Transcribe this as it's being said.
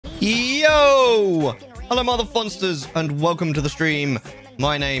Yo! Hello, mother funsters, and welcome to the stream.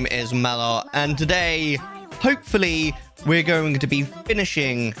 My name is Mellar, and today, hopefully, we're going to be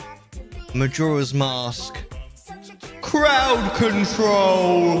finishing Majora's Mask Crowd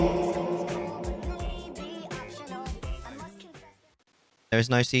Control. There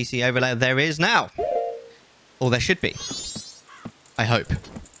is no CC overlay. There is now. Or there should be. I hope.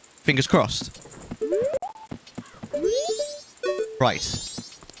 Fingers crossed. Right.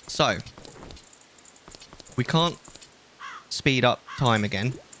 So, we can't speed up time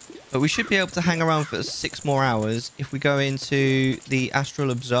again, but we should be able to hang around for 6 more hours if we go into the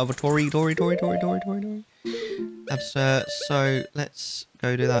Astral Observatory. So, let's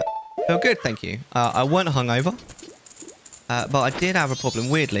go do that. Feel good, thank you. I weren't hungover, but I did have a problem.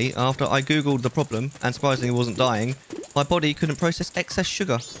 Weirdly, after I googled the problem and surprisingly wasn't dying, my body couldn't process excess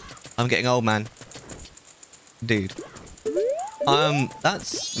sugar. I'm getting old, man. Dude.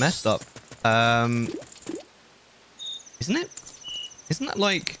 That's messed up. Isn't it? Isn't that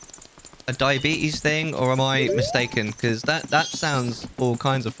like a diabetes thing, or am I mistaken? Because that sounds all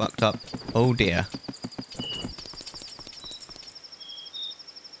kinds of fucked up. Oh dear.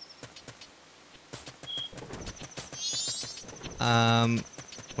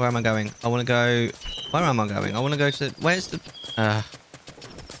 Where am I going? I want to go... Where am I going? I want to go to... Where's the...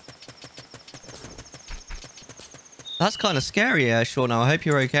 That's kind of scary, Sean. I hope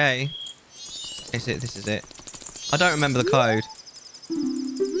you're okay. This is it. I don't remember the code.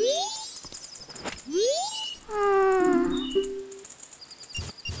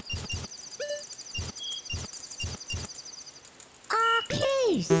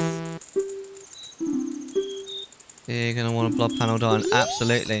 You're gonna want a blood panel done.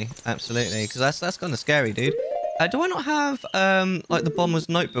 Absolutely, absolutely. Because that's kind of scary, dude. Do I not have like the bomber's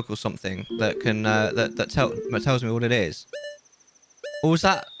notebook or something that can that tells me what it is? Or was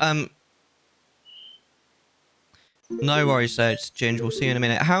that No worries, Serge. Ginge, we'll see you in a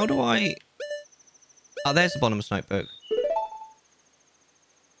minute. How do I... Oh, there's the bottomless notebook.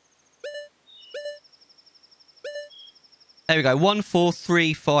 There we go.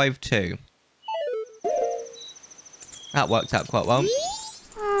 14352. That worked out quite well.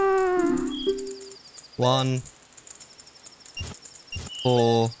 1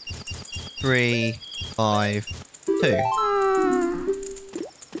 4 3 5 2.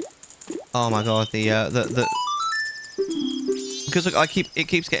 Oh my god, the because look, it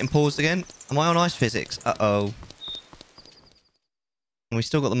keeps getting paused again. Am I on ice physics? Uh-oh. And we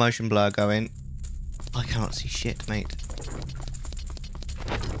still got the motion blur going. I cannot see shit, mate.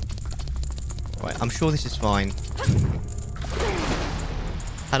 Right, I'm sure this is fine.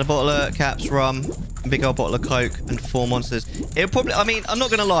 Had a bottle of Caps rum, a big old bottle of Coke, and 4 monsters. It probably, I mean, I'm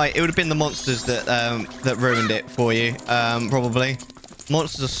not gonna lie, it would have been the monsters that that ruined it for you, probably.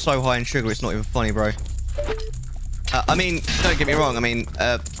 Monsters are so high in sugar, it's not even funny, bro. I mean, don't get me wrong, I mean,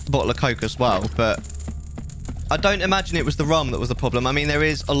 a bottle of Coke as well, but I don't imagine it was the rum that was the problem. I mean, there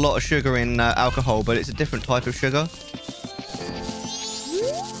is a lot of sugar in alcohol, but it's a different type of sugar.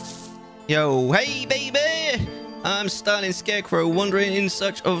 Yo, hey, baby! I'm Styling Scarecrow, wandering in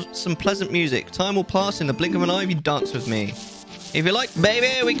search of some pleasant music. Time will pass in the blink of an eye if you dance with me. If you like,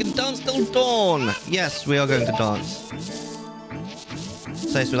 baby, we can dance till dawn. Yes, we are going to dance.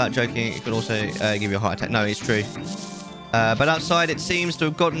 Say this without joking, it could also give you a heart attack. No, it's true. But outside, it seems to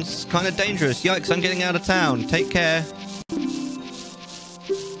have gotten kind of dangerous. Yikes, I'm getting out of town. Take care.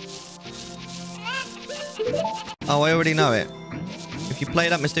 Oh, I already know it. If you play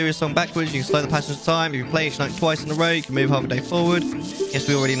that mysterious song backwards, you can slow the passage of time. If you play each note twice in a row, you can move half a day forward. Yes,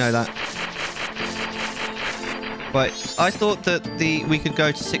 we already know that. Right, I thought that we could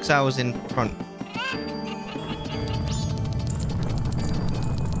go to 6 hours in front.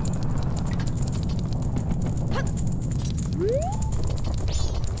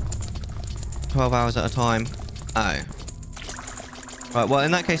 12 hours at a time. Oh. Right, well,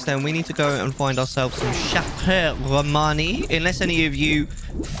 in that case, then, we need to go and find ourselves some Chateau Romani. Unless any of you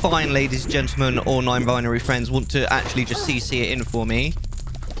fine ladies, gentlemen, or non-binary friends want to actually just CC it in for me.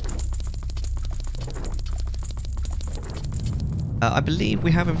 I believe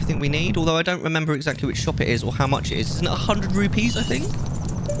we have everything we need, although I don't remember exactly which shop it is or how much it is. Isn't it 100 rupees, I think?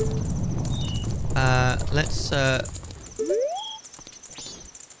 Let's...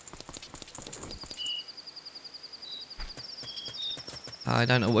 I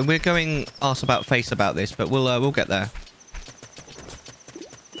don't know. We're going arse about face about this, but we'll get there.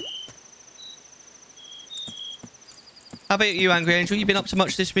 How about you, Angry Angel? You been up to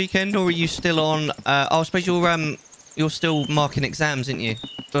much this weekend, or are you still on? Oh, I suppose you're still marking exams, aren't you?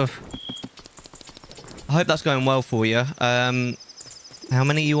 Ugh. I hope that's going well for you. How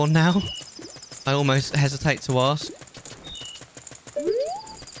many are you on now? I almost hesitate to ask.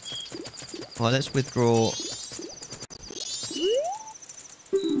 Right, let's withdraw.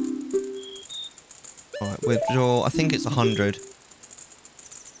 Right, withdraw. I think it's 100.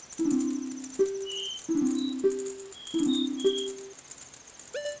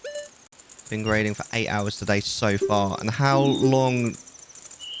 Been grading for 8 hours today so far. And how long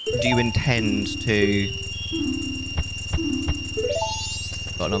do you intend to...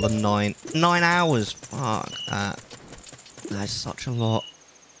 Got another 9 hours. Fuck that. That is such a lot.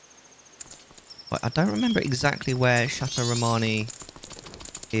 But I don't remember exactly where Chateau Romani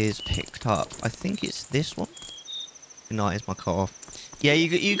is picked up. I think it's this one. No, it's my cut-off. Yeah,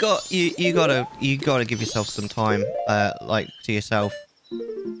 you gotta give yourself some time, like to yourself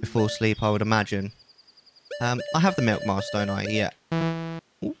before sleep, I would imagine. I have the milk mask, don't I? Yeah.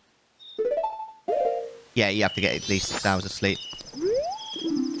 Ooh. Yeah, you have to get at least 6 hours of sleep.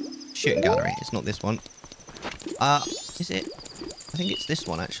 Shooting gallery. It's not this one. Is it? I think it's this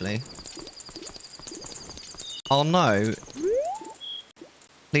one, actually. Oh, no.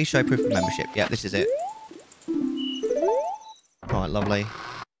 Please show proof of membership. Yeah, this is it. Right, lovely.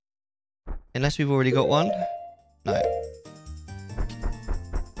 Unless we've already got one. No.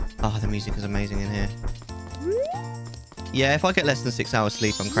 Oh, the music is amazing in here. Yeah, if I get less than 6 hours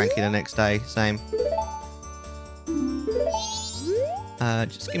sleep, I'm cranky the next day. Same.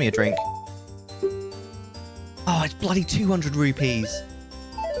 Just give me a drink. Oh, it's bloody 200 rupees.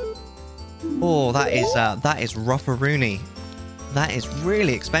 Oh, that is rough-a-rooney. That is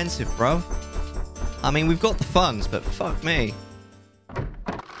really expensive, bruv. I mean, we've got the funds, but fuck me.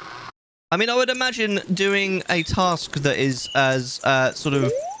 I mean, I would imagine doing a task that is as sort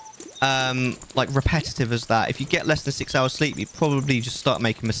of like repetitive as that. If you get less than 6 hours sleep, you probably just start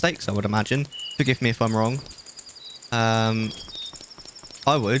making mistakes, I would imagine. Forgive me if I'm wrong.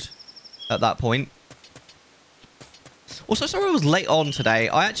 I would at that point. Also, sorry I was late on today.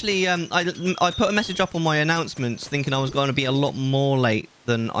 I actually I put a message up on my announcements thinking I was going to be a lot more late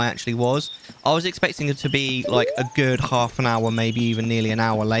than I actually was. I was expecting it to be like a good half an hour, maybe even nearly an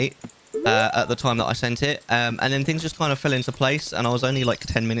hour late at the time that I sent it. And then things just kind of fell into place and I was only like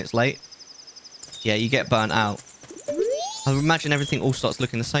 10 minutes late. Yeah, you get burnt out. I imagine everything all starts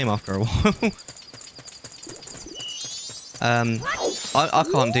looking the same after a while. I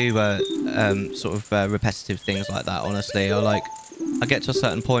can't do sort of repetitive things like that, honestly. I get to a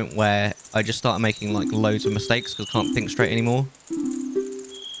certain point where I just start making like loads of mistakes because I can't think straight anymore.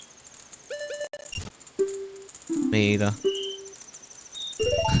 Me either.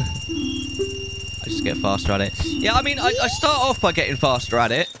 I just get faster at it. Yeah, I mean, I start off by getting faster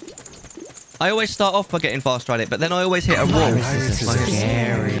at it. I always start off by getting faster at it, but then I always hit a wall. Viruses are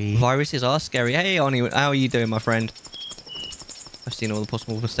scary. Viruses are scary. Hey, Arnie, how are you doing, my friend? I've seen all the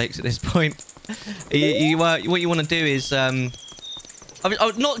possible mistakes at this point. What you want to do is, I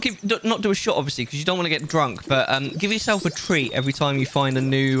would not do a shot, obviously, because you don't want to get drunk. But give yourself a treat every time you find a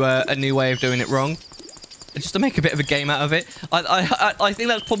new way of doing it wrong, just to make a bit of a game out of it. I think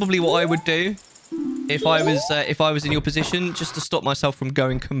that's probably what I would do if I was in your position, just to stop myself from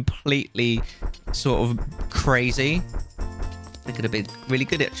going completely sort of crazy. It could have been really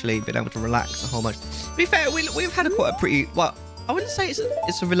good, actually, been able to relax a whole bunch. To be fair, we've had quite a pretty, well, I wouldn't say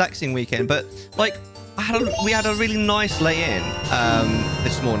it's a relaxing weekend, but like we had a really nice lay-in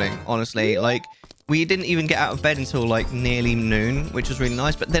this morning, honestly. Like, we didn't even get out of bed until like nearly noon, which was really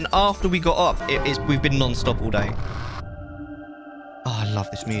nice. But then after we got up, we've been non-stop all day. Oh, I love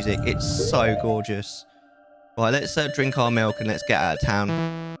this music. It's so gorgeous. Right, let's drink our milk and let's get out of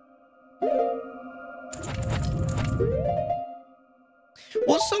town.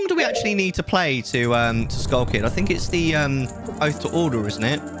 What song do we actually need to play to Skull Kid? I think it's the Oath to Order, isn't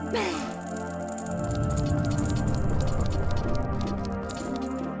it?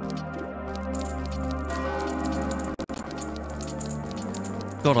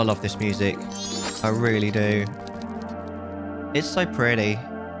 God, I love this music. I really do. It's so pretty.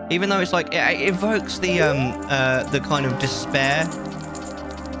 Even though it's like, it evokes the kind of despair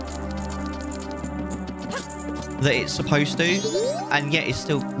that it's supposed to, and yet it's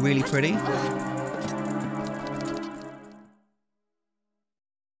still really pretty.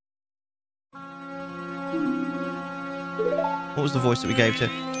 What was the voice that we gave to?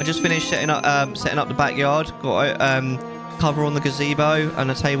 I just finished setting up the backyard. Got cover on the gazebo and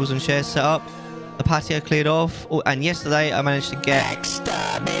the tables and chairs set up. The patio cleared off. Oh, and yesterday I managed to get...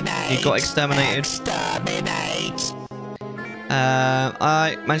 Exterminate! It got exterminated. Exterminate!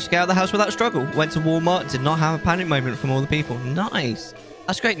 I managed to get out of the house without struggle. Went to Walmart. Did not have a panic moment from all the people. Nice.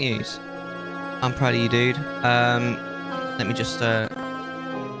 That's great news. I'm proud of you, dude. Let me just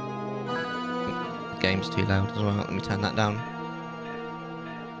game's too loud as well. Let me turn that down.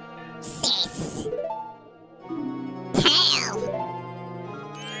 Sis. Tail.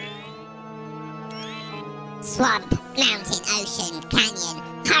 Swamp, mountain, ocean, canyon.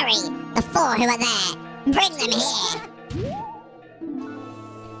 Hurry! The 4 who are there. Bring them here.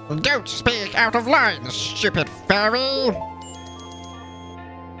 Don't speak out of line, stupid fairy!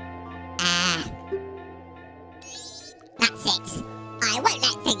 That's it. I won't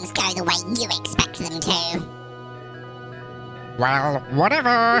let things go the way you expect them to. Well,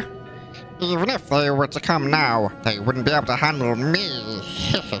 whatever. Even if they were to come now, they wouldn't be able to handle me.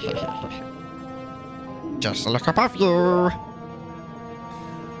 Just look above you.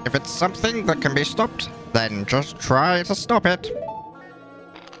 If it's something that can be stopped, then just try to stop it.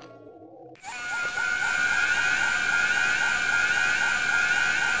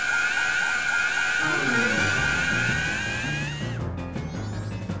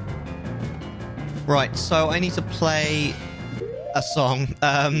 Right, so I need to play a song.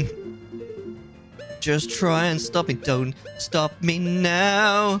 Just try and stop it. Don't stop me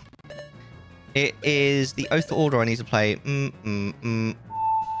now. It is the Oath Order I need to play.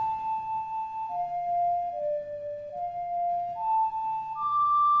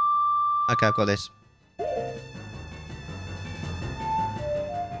 Okay, I've got this.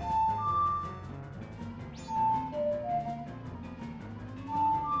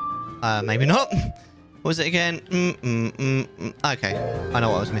 Maybe not. What was it again? Okay, I know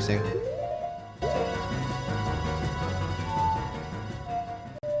what I was missing.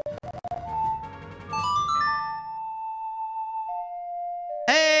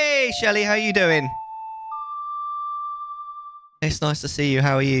 Hey, Shelly, how you doing? It's nice to see you.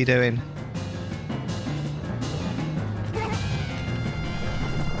 How are you doing?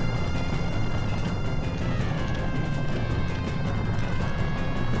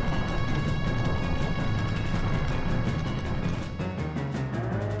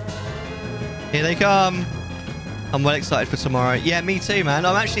 Here they come. I'm well excited for tomorrow. Yeah, me too, man.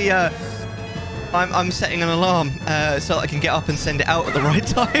 I'm actually, I'm setting an alarm so I can get up and send it out at the right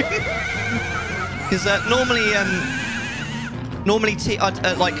time. Because normally T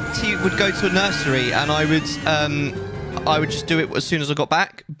would go to a nursery and I would just do it as soon as I got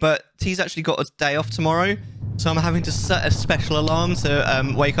back. But T's actually got a day off tomorrow, so I'm having to set a special alarm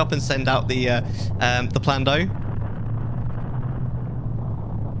to wake up and send out the Plando.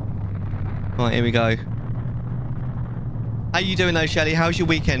 Right, here we go. How you doing though, Shelly? How's your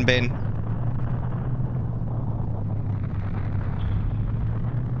weekend been?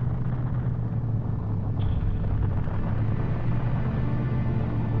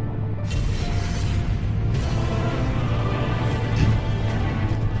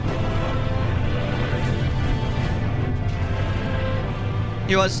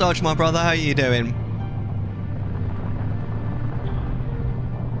 You alright, Sarge, my brother? How are you doing?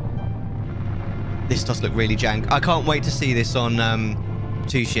 This does look really jank. I can't wait to see this on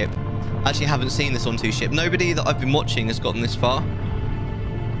 2-Ship. I actually haven't seen this on 2-Ship. Nobody that I've been watching has gotten this far.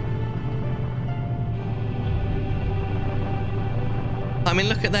 I mean,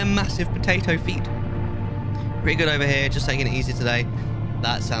 look at their massive potato feet. Pretty good over here, just taking it easy today.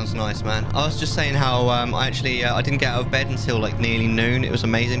 That sounds nice, man. I was just saying how I didn't get out of bed until like nearly noon. It was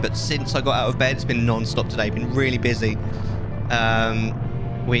amazing, but since I got out of bed, it's been non-stop today. Been really busy.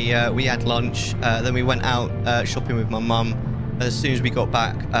 We had lunch, then we went out shopping with my mum. As soon as we got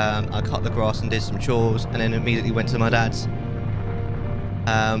back, I cut the grass and did some chores, and then immediately went to my dad's.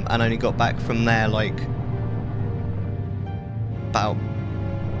 And only got back from there like about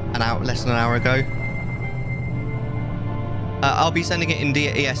less than an hour ago. I'll be sending it in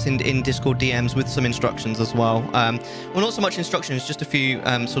in Discord DMs with some instructions as well. Well, not so much instructions, just a few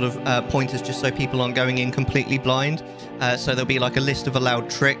sort of pointers, just so people aren't going in completely blind. So there'll be like a list of allowed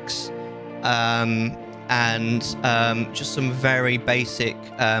tricks and just some very basic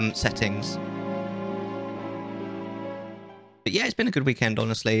settings. But yeah, it's been a good weekend,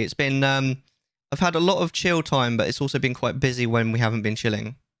 honestly. It's been I've had a lot of chill time, but it's also been quite busy when we haven't been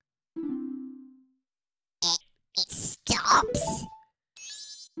chilling. It stops.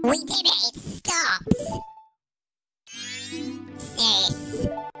 We did it. It stops. Sis.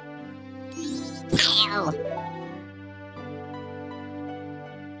 Tail.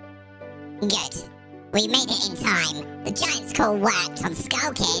 Good. We made it in time. The giant's call worked on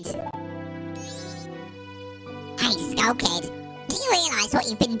Skull Kid. Hey, Skull Kid. Do you realise what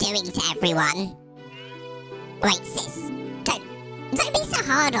you've been doing to everyone? Wait, sis. Don't be so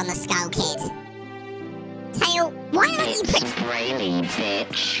hard on the Skull Kid. Tail, why aren't you Really,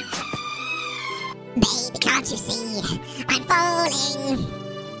 bitch. Baby, can't you see? I'm falling.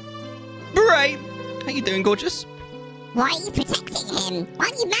 Right. How you doing, gorgeous? Why are you protecting him? Why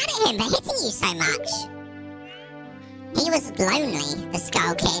are you mad at him for hitting you so much? He was lonely, the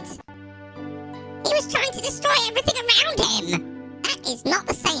Skull Kid. He was trying to destroy everything around him. That is not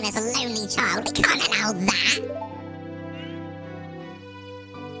the same as a lonely child. We can't allow that.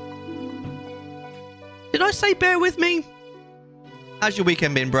 Did I say bear with me? How's your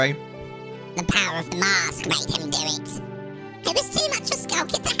weekend been, Bray? The power of the mask made him do it. It was too much for Skull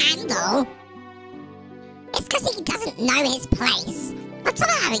Kid to handle. It's because he doesn't know his place. On top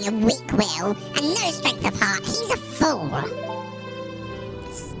of having a weak will and no strength of heart, he's a fool.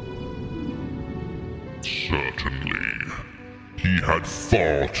 Certainly. He had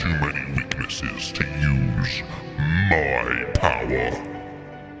far too many weaknesses to use my power.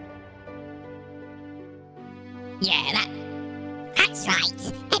 Yeah, that's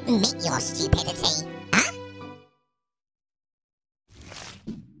right. Admit your stupidity, huh?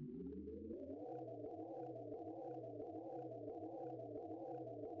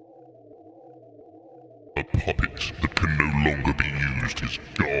 A puppet that can no longer be used is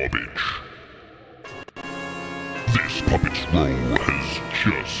garbage. This puppet's role has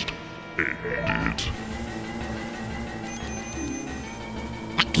just ended.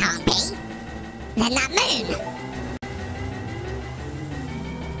 That can't be. Then that moon.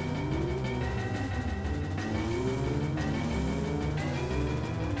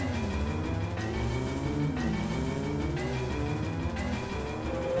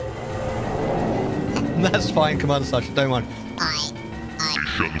 That's fine, Commander Sergeant, don't worry. I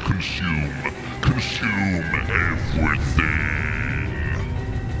shall consume everything. Consume everything.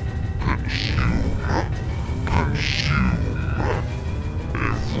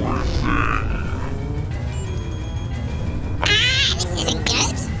 This isn't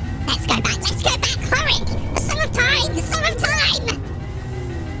good. Let's go back, hurry! The Song of Time, the Song of Time!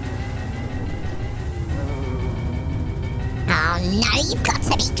 Oh no, you've got to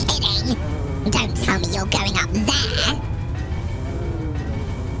be kidding! Don't tell me you're going up there!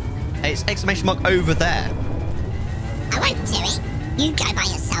 It's exclamation mark over there. I won't do it. You go by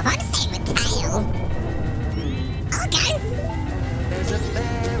yourself, I'm staying with Tail. I'll go! There's a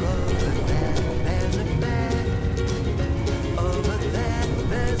bear over there, there's a bear over there,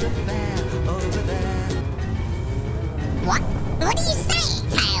 there's a bear over there. What? What are you saying,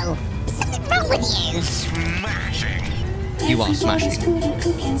 Tail? Is something wrong with you? Smashing. You are smashing.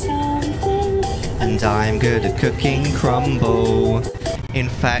 And I'm good at cooking crumble. In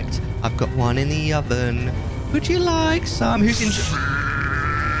fact, I've got one in the oven. Would you like some? Who's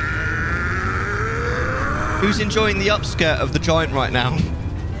enjoying the upskirt of the giant right now?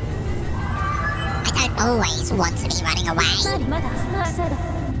 I don't always want to be running away. If only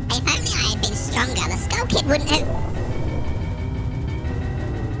I had been stronger, the Skull Kid wouldn't have...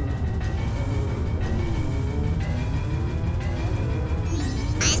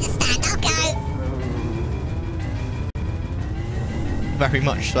 I understand, I'll go. Very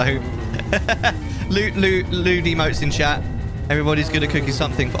much so. Lewd emotes in chat. Everybody's good at cooking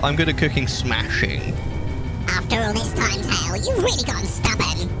something, but I'm good at cooking smashing. After all this time, Tail, you've really gotten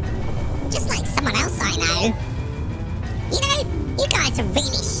stubborn. Just like someone else I know. You know, you guys are really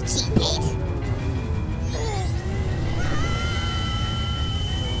stupid.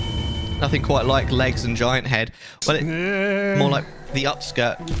 Nothing quite like legs and giant head. Well, more like the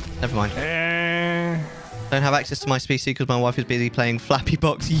upskirt. Never mind. Don't have access to my PC because my wife is busy playing Flappy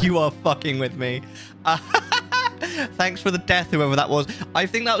Box. You are fucking with me. Thanks for the death, whoever that was. I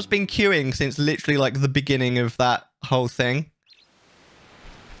think that was been queuing since literally like the beginning of that whole thing.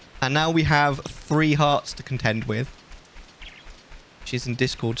 And now we have 3 hearts to contend with. She's in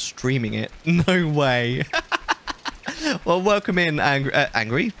Discord streaming it. No way. Well, welcome in,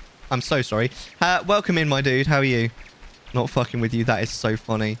 Angry. I'm so sorry. Welcome in, my dude. How are you? Not fucking with you. That is so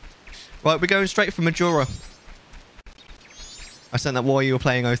funny. Right, we're going straight for Majora. I sent that while you were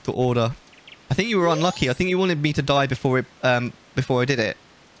playing Oath to Order. I think you were unlucky. I think you wanted me to die before it, before I did it.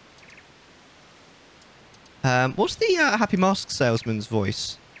 What's the Happy Mask salesman's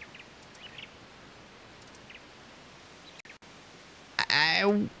voice?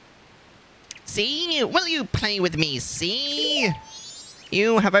 See? Will you play with me, see?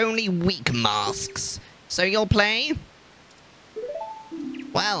 You have only weak masks. So you'll play?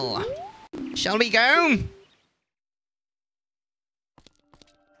 Well, shall we go?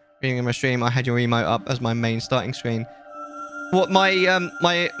 Being in my stream, I had your emote up as my main starting screen. What,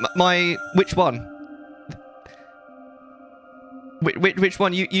 which one? Which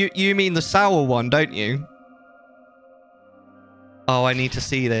one? You mean the sour one, don't you? Oh, I need to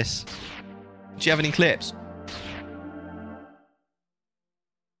see this. Do you have any clips?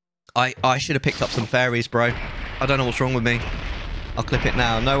 I should have picked up some fairies, bro. I don't know what's wrong with me. I'll clip it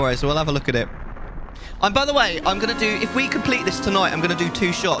now. No worries. We'll have a look at it. And by the way, I'm going to do... If we complete this tonight, I'm going to do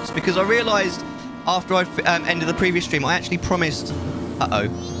 2 shots. Because I realised after I ended the previous stream, I actually promised... Uh-oh.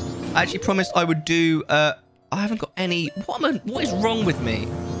 I actually promised I would do... I haven't got any... What is wrong with me?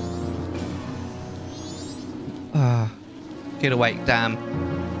 Get awake, damn.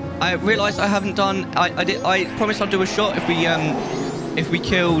 I realised I haven't done... I promised I'd do a shot if we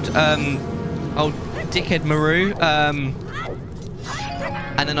killed old dickhead Maru.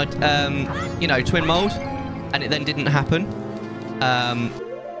 And then you know, twin mold, and it then didn't happen.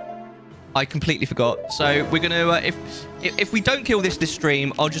 I completely forgot. So we're gonna if we don't kill this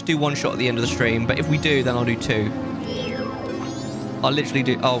stream, I'll just do 1 shot at the end of the stream. But if we do, then I'll do 2. I'll literally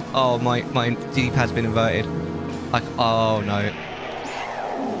do. Oh, my D-pad's been inverted. Like, oh no.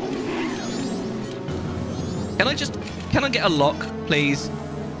 Can I get a lock, please?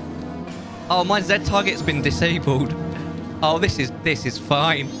 Oh, my Z target's been disabled. Oh, this is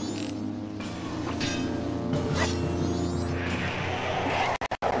fine.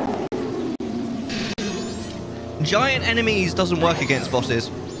 Giant enemies doesn't work against bosses.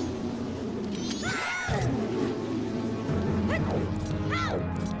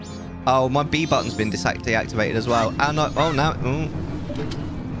 Oh, my B button's been deactivated as well. And oh, now... Ooh.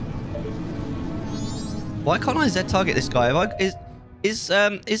 Why can't I Z target this guy? Is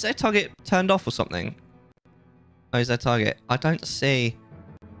Z target turned off or something? Oh, is that target? I don't see.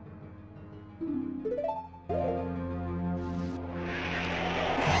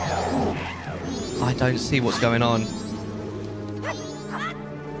 I don't see what's going on.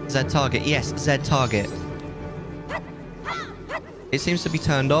 Z target. Yes, Z target. It seems to be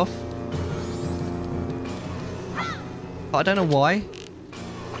turned off. But I don't know why.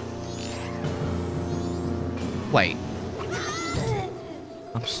 Wait.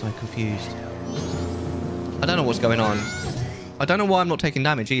 I'm so confused. I don't know what's going on. I don't know why I'm not taking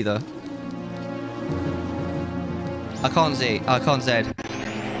damage either. I can't Z.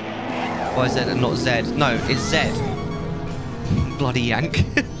 Why is it not Z? No, it's Z. Bloody yank.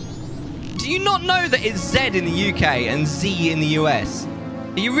 Do you not know that it's Z in the UK and Z in the US?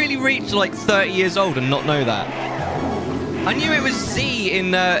 Are you really reached like 30 years old and not know that? I knew it was Z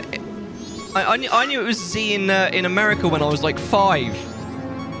in... I knew it was Z in America when I was like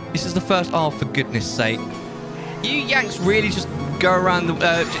 5. This is the first... Oh, for goodness sake. You Yanks really just go around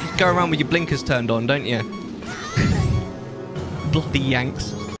with your blinkers turned on, don't you? Bloody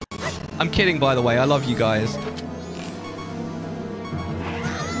Yanks. I'm kidding, by the way. I love you guys.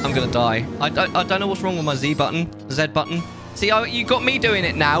 I'm gonna die. I don't know what's wrong with my Z button. Z button. See, you got me doing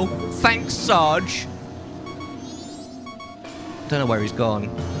it now. Thanks, Sarge. Don't know where he's gone.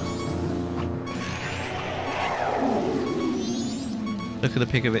 Look at the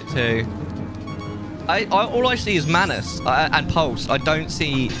pic of it too. All I see is Manus and Pulse. I don't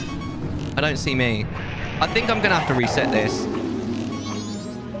see me. I think I'm gonna have to reset this.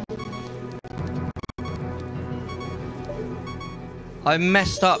 I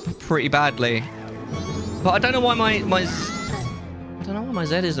messed up pretty badly, but I don't know why my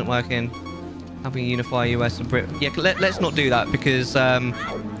Z isn't working. Helping unify US and Brit. Yeah, let's not do that because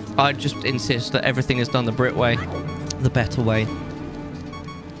I just insist that everything is done the Brit way, the better way.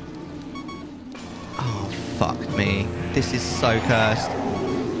 Fuck me. This is so cursed.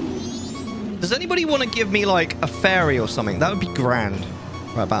 Does anybody want to give me, like, a fairy or something? That would be grand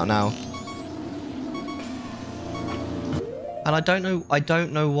right about now. And I don't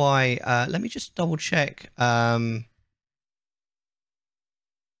know why. Let me just double check why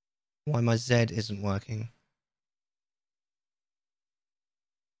my Z isn't working.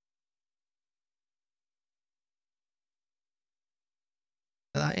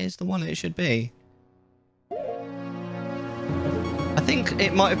 That is the one it should be. I think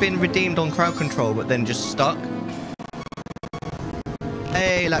it might have been redeemed on crowd control, but then just stuck.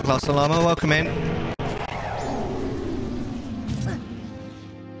 Hey, Lackluster Llama, welcome in.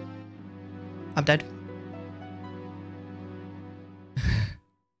 I'm dead.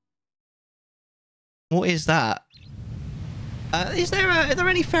 What is that? Are there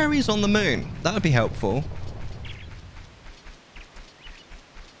any fairies on the moon? That would be helpful.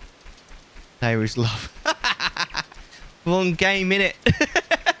 Fairies love. Wrong game, innit?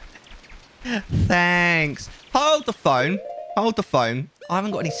 Thanks. Hold the phone. Hold the phone. I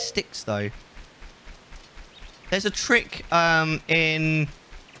haven't got any sticks, though. There's a trick in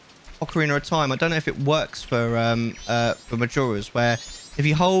Ocarina of Time. I don't know if it works for Majoras, where if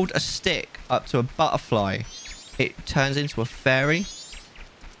you hold a stick up to a butterfly, it turns into a fairy.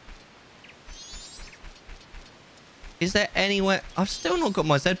 Is there anywhere... I've still not got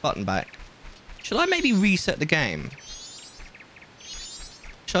my Z button back. Should I maybe reset the game?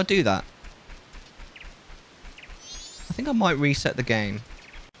 Should I do that? I think I might reset the game.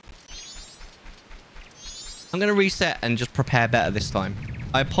 I'm going to reset and just prepare better this time.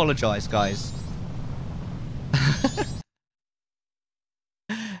 I apologize, guys.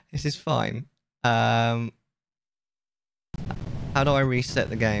 This is fine. How do I reset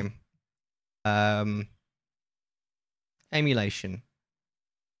the game? Emulation.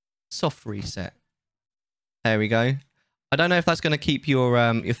 Soft reset. There we go. I don't know if that's going to keep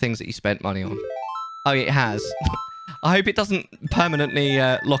your things that you spent money on. Oh, it has. I hope it doesn't permanently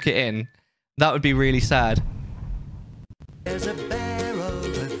lock it in. That would be really sad. There's a bear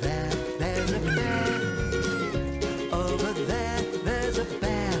over there, there's a bear over there, there's a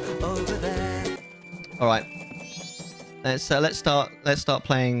bear over there. All right. Let's start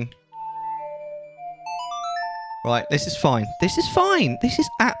playing. Right, this is fine. This is fine. This is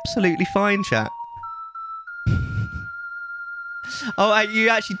absolutely fine, chat. Oh, you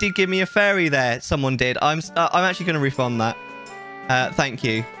actually did give me a fairy there. Someone did. I'm actually going to refund that. Thank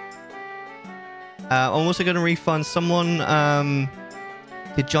you. I'm also going to refund someone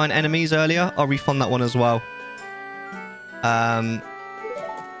did giant enemies earlier. I'll refund that one as well.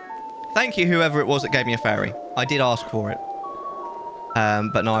 Thank you, whoever it was that gave me a fairy. I did ask for it.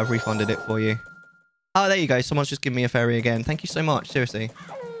 But no, I've refunded it for you. Oh, there you go. Someone's just given me a fairy again. Thank you so much. Seriously.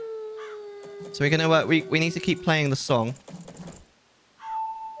 So we're going to... we need to keep playing the song.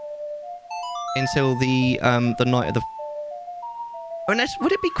 Until the night of the... Unless,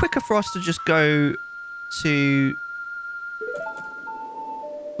 would it be quicker for us to just go to...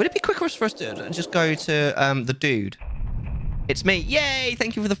 Would it be quicker for us to just go to the dude? It's me. Yay!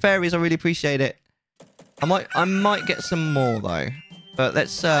 Thank you for the fairies. I really appreciate it. I might get some more though. But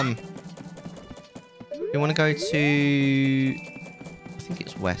let's we want to go to... I think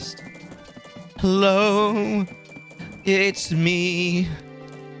it's west. Hello, it's me.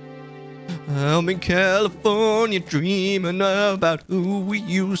 I'm in California dreaming about who we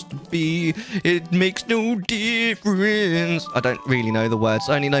used to be. It makes no difference. I don't really know the words.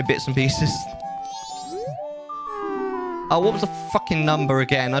 I only know bits and pieces. Oh, what was the fucking number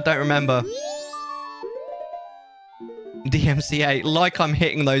again? I don't remember. DMCA. Like I'm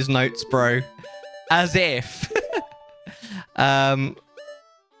hitting those notes, bro. As if.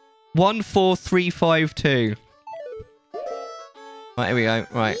 14352. Right, here we go.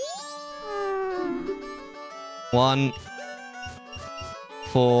 Right. 1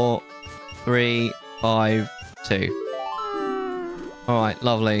 4 3 5 2. All right,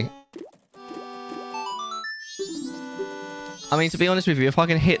 lovely. I mean, to be honest with you, if I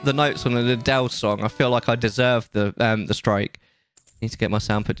can hit the notes on an Adele song, I feel like I deserve the strike. Need to get my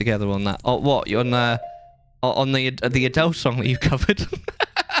sound put together on that. Oh, what? You're on the Adele song that you've covered?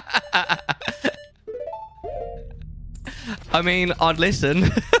 I mean, I'd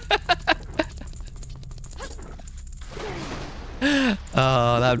listen.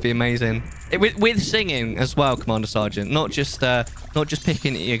 Oh, that would be amazing. With singing as well, Commander Sergeant. Not just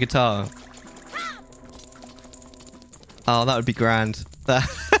picking at your guitar. Oh, that would be grand.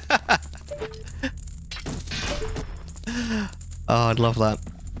 Oh, I'd love that.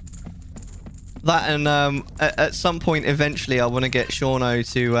 That and at some point, eventually, I want to get Shauno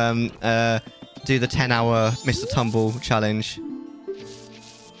to do the 10-hour Mr. Tumble challenge.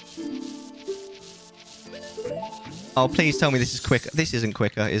 Oh, please tell me this is quicker. This isn't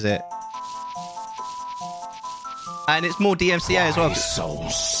quicker, is it? And it's more DMCA as well. So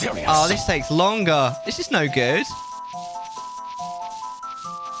serious. Oh, this takes longer. This is no good.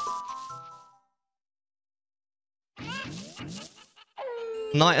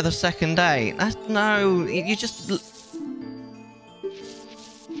 Night of the second day. That's no. You just.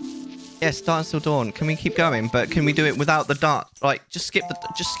 Yes, Dance Till Dawn. Can we keep going? But can we do it without the dance? Like, just skip the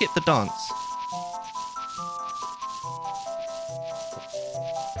dance. Skip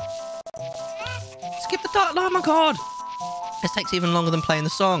the dance. Oh my god! This takes even longer than playing the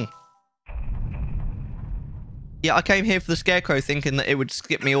song. Yeah, I came here for the Scarecrow thinking that it would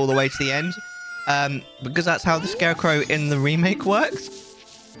skip me all the way to the end. Because that's how the Scarecrow in the remake works.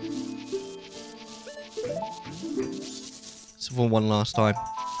 So for one last time.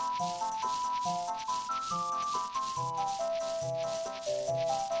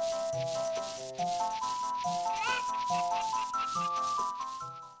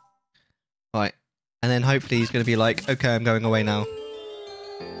 Right. And then hopefully he's going to be like, okay, I'm going away now.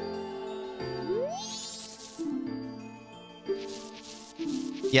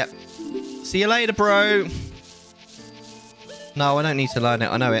 Yep. See you later, bro. No, I don't need to learn it.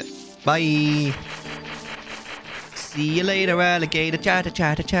 I know it. Bye. See you later, alligator. Chatter,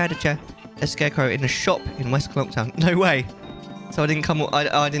 chatter, chatter, chatter. A scarecrow in a shop in West Clonktown. No way. So I didn't come.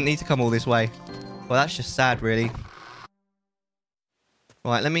 I didn't need to come all this way. Well, that's just sad, really.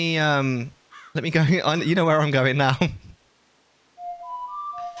 Right, let me go. You know where I'm going now.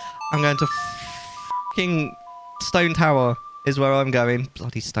 I'm going to fucking Stone Tower is where I'm going.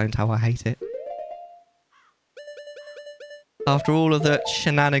 Bloody Stone Tower, I hate it. After all of the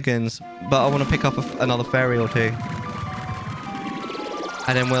shenanigans, but I want to pick up another fairy or two,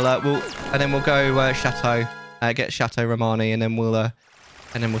 and then we'll go Chateau, get Chateau Romani, and then we'll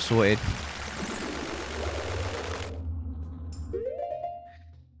sort it.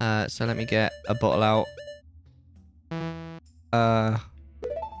 So let me get a bottle out.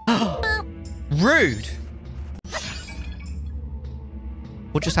 Rude!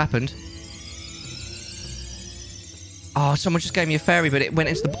 What just happened? Oh, someone just gave me a fairy, but it went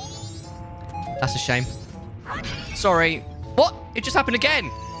into the... That's a shame. Sorry. What? It just happened again.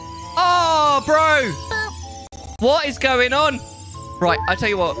 Oh, bro! What is going on? Right, I tell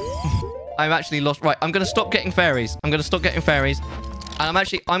you what. I'm actually lost. Right, I'm going to stop getting fairies. I'm going to stop getting fairies. And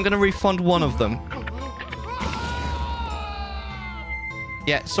I'm going to refund one of them.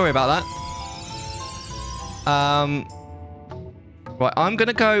 Yeah, sorry about that. Right, I'm going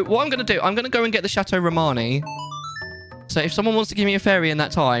to go... What I'm going to do, I'm going to go and get the Chateau Romani. So if someone wants to give me a fairy in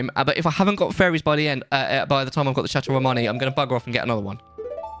that time, but if I haven't got fairies by the end, by the time I've got the Chateau Romani, I'm going to bugger off and get another one.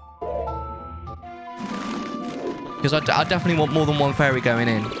 Because I definitely want more than one fairy going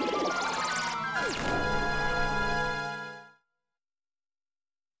in.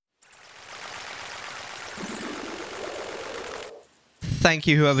 Thank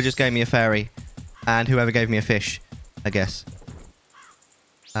you, whoever just gave me a fairy. And whoever gave me a fish, I guess.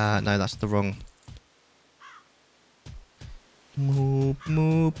 No, that's the wrong... Move,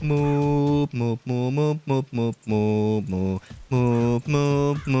 move, move, move, move, move, move, move, move, move,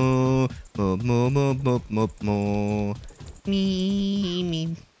 move, move, move, move, move, move, move, move. Me,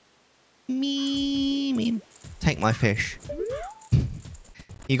 me, me, me. Take my fish.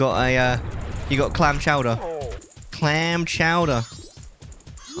 You got clam chowder. Clam chowder.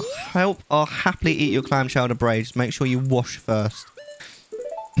 I'll happily eat your clam chowder, Bray. Just make sure you wash first.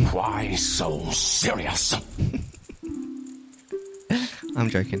 Why so serious? I'm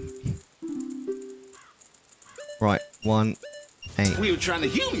joking. Right, 1, 8. We were trying to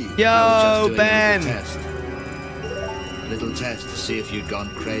heal you. Yo, Ben! A little test to see if you'd gone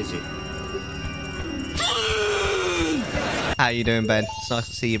crazy. How you doing, Ben? It's nice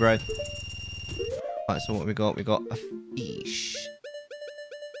to see you, bro. Right, so what we got? We got a fish.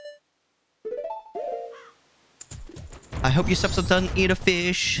 I hope your subs are done. Eat a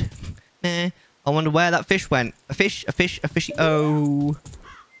fish. Nah. I wonder where that fish went. A fish, a fish, a fishy. Oh.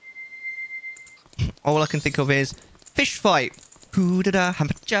 All I can think of is fish fight. Don't really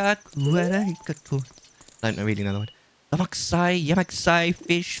know the word. Yamaksai,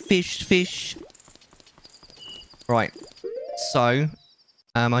 fish, fish, fish. Right. So,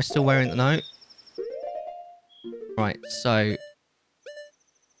 am I still wearing the note? Right. So,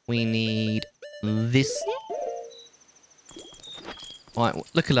 we need this. Right,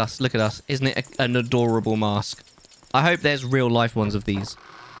 look at us, look at us. Isn't it an adorable mask? I hope there's real life ones of these.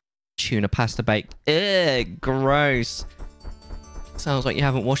 Tuna pasta baked. Ugh, gross. Sounds like you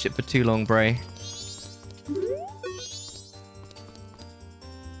haven't washed it for too long, Bray.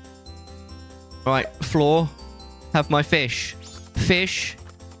 Right, floor. Have my fish. Fish,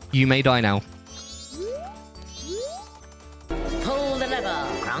 you may die now. Pull the lever,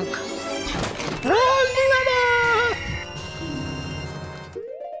 Kronk. Pull the lever!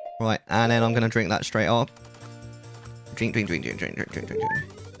 Right, and then I'm going to drink that straight up. Drink.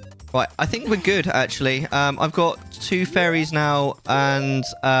 Right, I think we're good, actually. I've got 2 fairies now and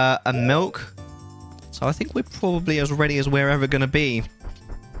a milk. So I think we're probably as ready as we're ever going to be.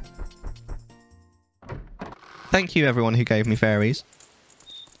 Thank you, everyone who gave me fairies.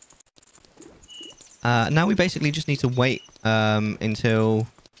 Now we basically just need to wait until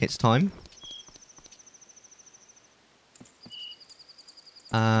it's time.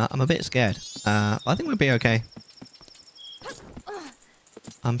 I'm a bit scared. I think we'll be okay.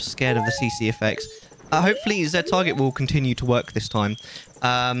 I'm scared of the CC effects. Hopefully Z-Target will continue to work this time.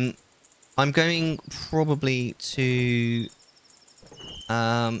 I'm going probably to...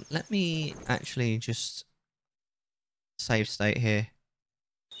 let me actually just save state here.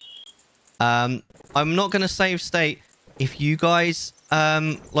 I'm not going to save state if you guys,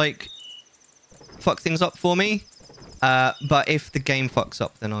 like, fuck things up for me. But if the game fucks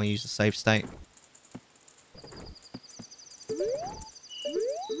up, then I'll use the save state.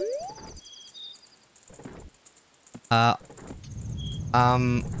 Uh,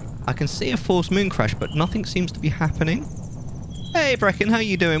 I can see a forced moon crash, but nothing seems to be happening. Hey, Brecken, how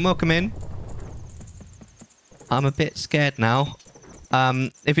you doing? Welcome in. I'm a bit scared now.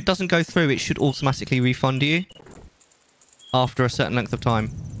 If it doesn't go through, it should automatically refund you after a certain length of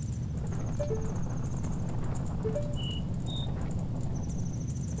time.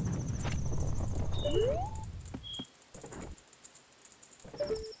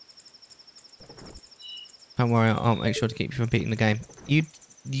 Don't worry, I'll make sure to keep you from beating the game. You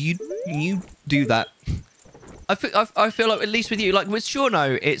do that. I feel like, at least with you, like with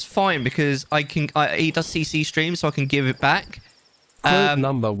Shorno, it's fine because he does CC streams, so I can give it back. Quote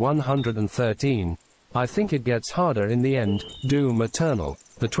number 113. I think it gets harder in the end. Doom Eternal.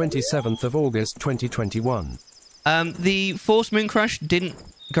 The 27th of August 2021. The Force Moon Crash didn't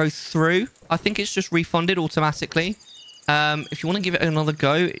go through. I think it's just refunded automatically. If you want to give it another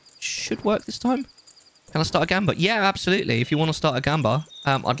go, it should work this time. Can I start a Gamba? Yeah, absolutely. If you want to start a Gamba.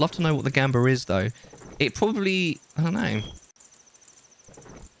 I'd love to know what the Gamba is, though. It probably... I don't know.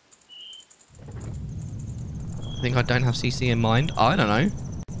 I think I don't have CC in mind. I don't know.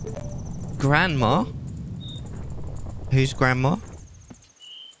 Grandma? Who's Grandma?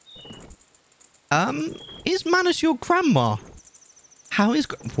 Is Manus your grandma? How is...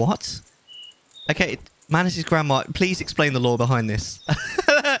 What? Okay, Manus is grandma. Please explain the lore behind this.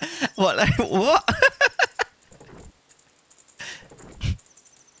 What? What?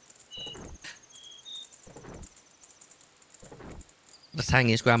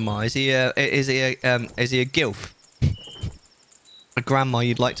 Latania's grandma. Is he a gilf? A grandma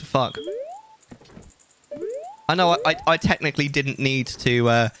you'd like to fuck? I know I technically didn't need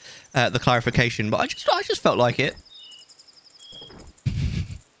to the clarification, but I just felt like it.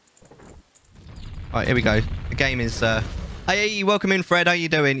 Alright, here we go. The game is hey, welcome in, Fred. How you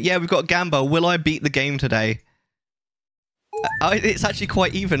doing? Yeah, we've got Gamba. Will I beat the game today? It's actually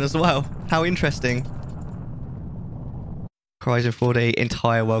quite even as well. How interesting. Horizon 4D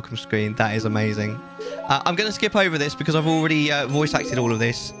entire welcome screen. That is amazing. I'm going to skip over this because I've already voice acted all of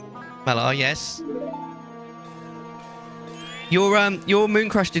this. Mellar, yes. Your moon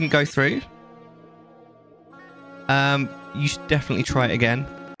crash didn't go through. You should definitely try it again.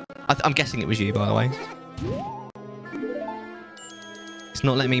 I'm guessing it was you, by the way. It's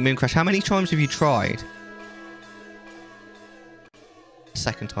not letting me moon crash. How many times have you tried?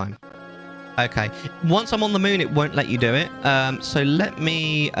 Second time. Okay. Once I'm on the moon, it won't let you do it. So let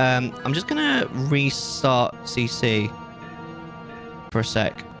me... I'm just going to restart CC for a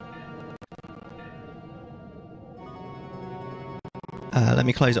sec. Let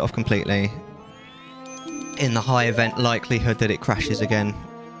me close it off completely. In the high event likelihood that it crashes again.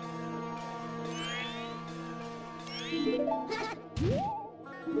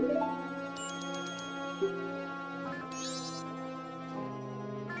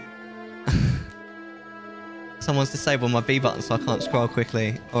 Someone's disabled my B button so I can't scroll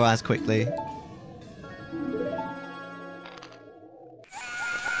quickly or as quickly.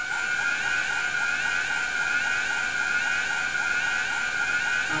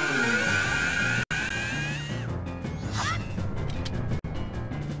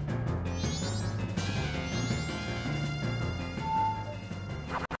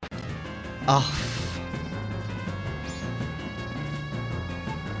 Oh.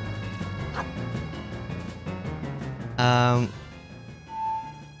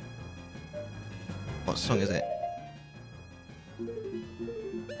 What song is it?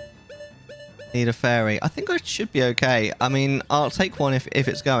 Need a fairy. I think I should be okay. I mean, I'll take one if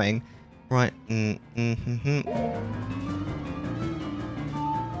it's going. Right. Is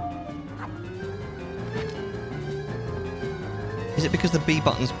it because the B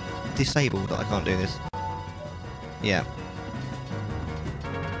button's disabled that I can't do this? Yeah.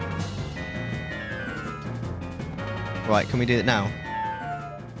 Right, can we do it now?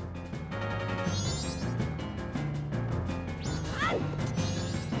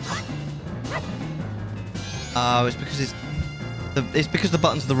 Oh, it's because the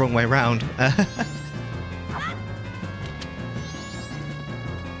buttons are the wrong way round.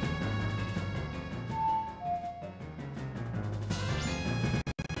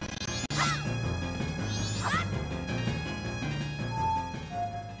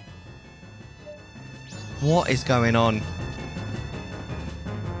 What is going on?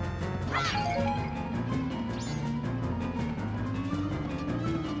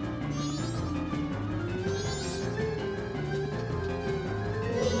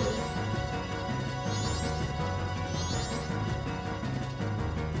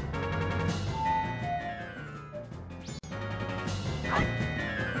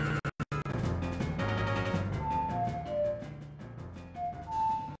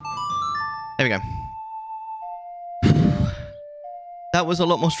 There we go. That was a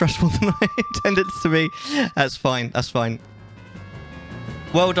lot more stressful than I intended it to be. That's fine. That's fine.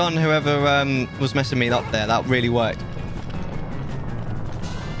 Well done, whoever was messing me up there. That really worked.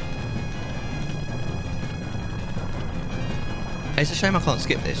 It's a shame I can't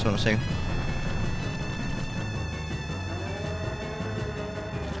skip this, honestly.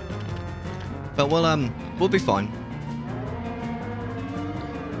 But we'll be fine.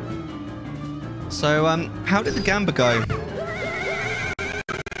 So, how did the Gamba go?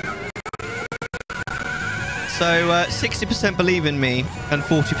 So, 60% believe in me and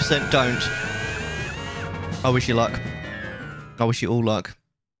 40% don't. I wish you luck. I wish you all luck.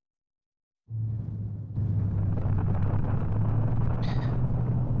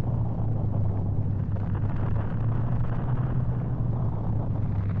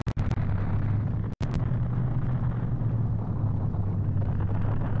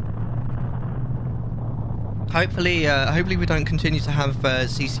 Hopefully we don't continue to have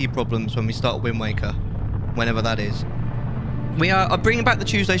CC problems when we start Wind Waker, whenever that is. We are bringing back the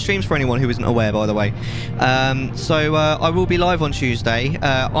Tuesday streams for anyone who isn't aware, by the way. So I will be live on Tuesday,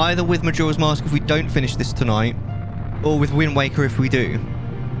 either with Majora's Mask if we don't finish this tonight, or with Wind Waker if we do.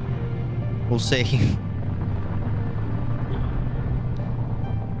 We'll see.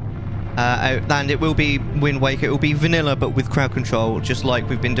 And it will be Wind Waker. It will be vanilla, but with crowd control, just like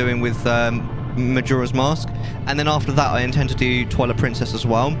we've been doing with Majora's Mask. And then after that, I intend to do Twilight Princess as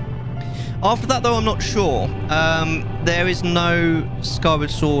well. After that, though, I'm not sure. There is no Skyward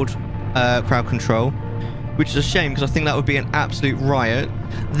Sword crowd control, which is a shame because I think that would be an absolute riot.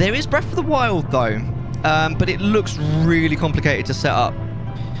 There is Breath of the Wild, though, but it looks really complicated to set up.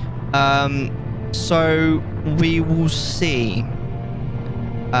 So we will see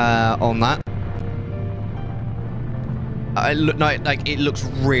on that. It looks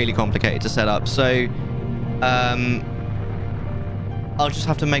really complicated to set up. So I'll just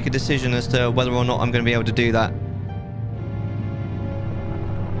have to make a decision as to whether or not I'm going to be able to do that.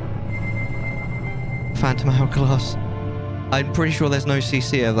 Phantom Hourglass. I'm pretty sure there's no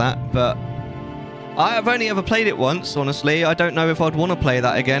CC of that, but I have only ever played it once, honestly. I don't know if I'd want to play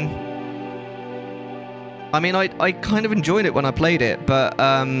that again. I mean, I kind of enjoyed it when I played it, but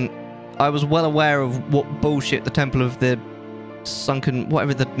I was well aware of what bullshit the Temple of the Sunken...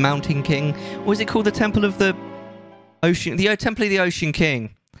 whatever, the Mountain King... what is it called? The Temple of the Ocean... the Temple of the Ocean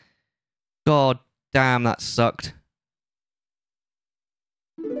King. God damn, that sucked.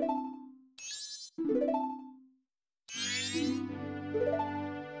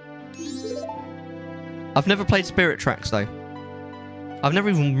 I've never played Spirit Tracks, though. I've never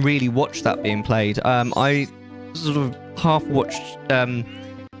even really watched that being played. I sort of half-watched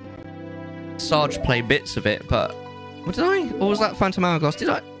Sarge play bits of it, but... what did I? Or was that Phantom Hourglass? Did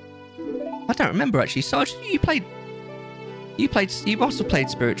I? I don't remember, actually. Sarge, you must have played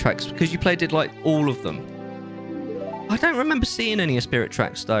Spirit Tracks, because you played it, like, all of them. I don't remember seeing any of Spirit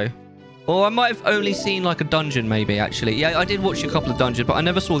Tracks, though. Or I might have only seen, like, a dungeon, maybe, actually. Yeah, I did watch a couple of dungeons, but I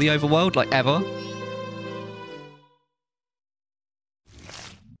never saw the overworld, like, ever.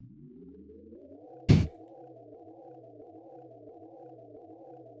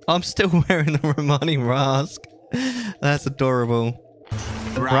 I'm still wearing the Romani mask. That's adorable.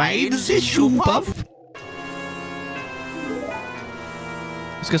 Right, Shoepuff?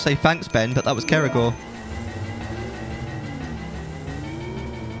 I was going to say thanks, Ben, but that was Kerrigan.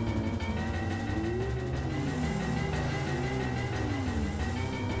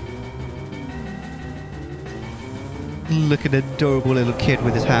 Look at the adorable little kid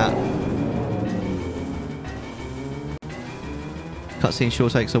with his hat. Cutscene sure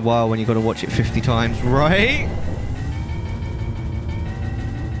takes a while when you've got to watch it 50 times, right?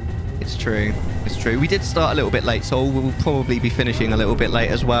 It's true. It's true. We did start a little bit late, so we'll probably be finishing a little bit late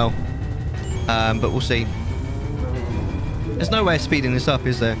as well. But we'll see. There's no way of speeding this up,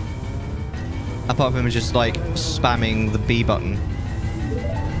 is there? Apart from just, like, spamming the B button.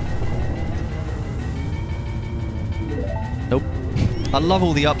 Nope. I love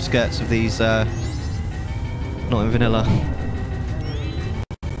all the upskirts of these, not in vanilla.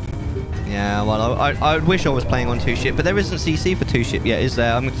 Yeah, well, I wish I was playing on 2-ship, but there isn't CC for 2-ship yet, is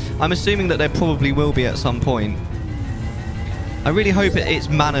there? I'm assuming that there probably will be at some point. I really hope it's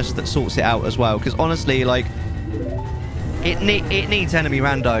Manus that sorts it out as well, because honestly, like, it needs enemy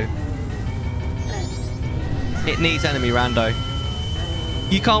rando. It needs enemy rando.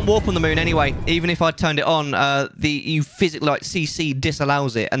 You can't warp on the moon anyway. Even if I turned it on, you physically, like, CC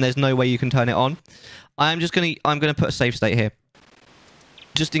disallows it, and there's no way you can turn it on. I'm gonna put a save state here.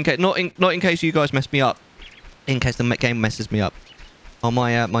 Just in case, not in case you guys mess me up. In case the game messes me up on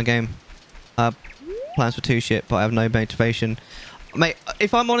my game. Plans for 2 ship, but I have no motivation. Mate,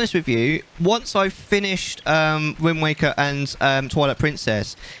 if I'm honest with you, once I've finished Wind Waker and Twilight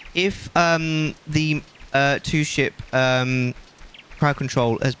Princess, if the 2 ship crowd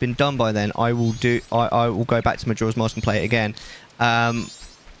control has been done by then, I will go back to Majora's Mask and play it again.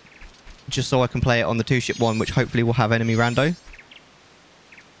 Just so I can play it on the 2 ship one, which hopefully will have enemy rando.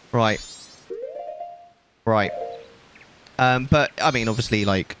 Right. Right. But I mean, obviously,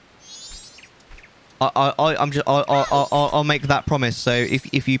 like, I'll make that promise. So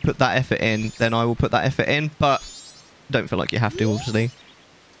if you put that effort in, then I will put that effort in. But don't feel like you have to, obviously.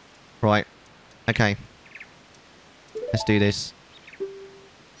 Right. Okay. Let's do this.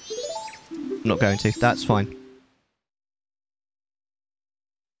 I'm not going to. That's fine.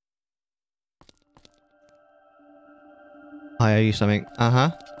 I owe you something.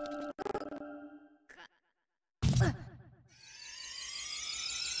 Uh-huh.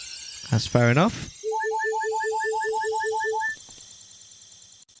 That's fair enough.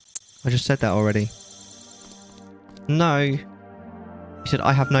 I just said that already. No. You said,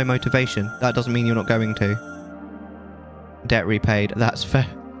 I have no motivation. That doesn't mean you're not going to. Debt repaid. That's fair.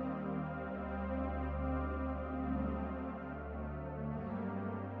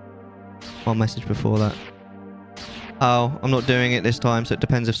 One message before that. Oh, I'm not doing it this time, so it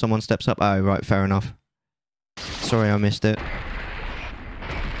depends if someone steps up. Oh, right, fair enough. Sorry I missed it.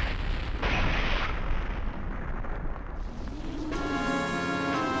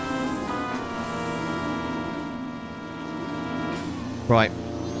 Right.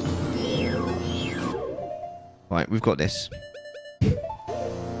 Right, we've got this.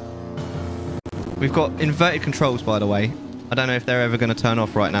 We've got inverted controls, by the way. I don't know if they're ever going to turn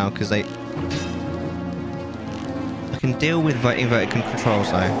off right now, because they... I can deal with inverted controls,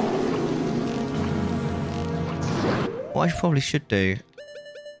 though. What I probably should do...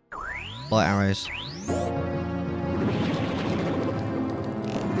 Light arrows.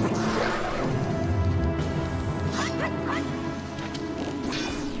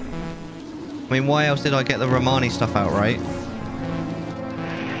 I mean, why else did I get the Romani stuff out, right?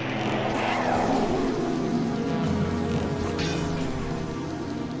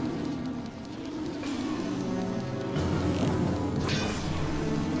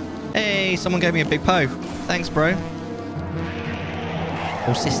 Hey, someone gave me a big po. Thanks, bro.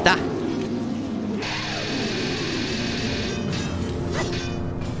 Or sister.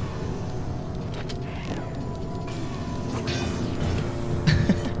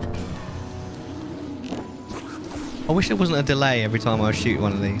 I wish there wasn't a delay every time I shoot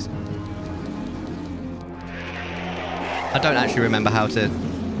one of these. I don't actually remember how to...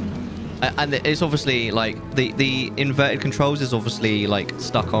 And it's obviously, like, the inverted controls is obviously, like,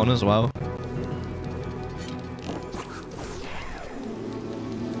 stuck on as well.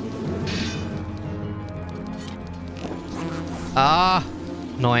 Ah!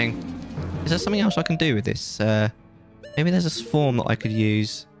 Annoying. Is there something else I can do with this? Maybe there's a swarm that I could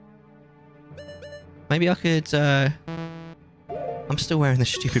use. Maybe I could, I'm still wearing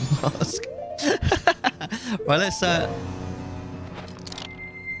this stupid mask. Right, let's,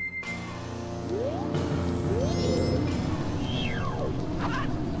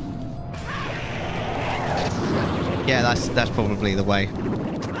 yeah, that's probably the way.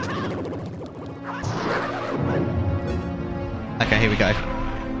 Okay, here we go.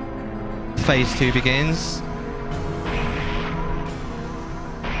 Phase 2 begins.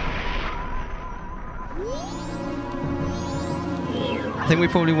 I think we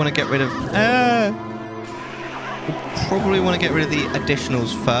probably want to get rid of... we'll probably want to get rid of the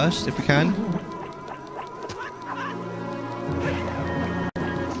additionals first, if we can.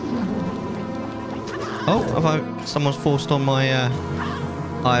 Oh, someone's forced on my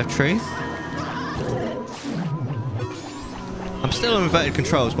Eye of Truth. I'm still on inverted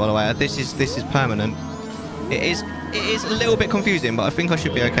controls, by the way. This is permanent. It is a little bit confusing, but I think I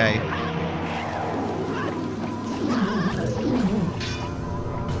should be okay.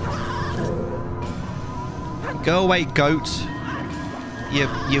 Go away, goat. You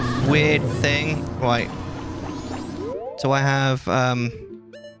weird thing. Right. Do I have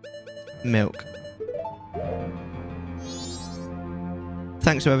milk?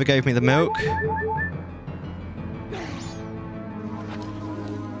 Thanks whoever gave me the milk.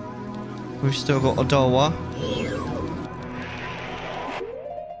 We've still got Odawa.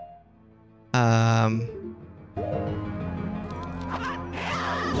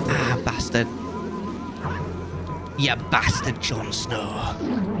 Bastard. You bastard, Jon Snow.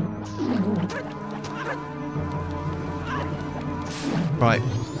 Right,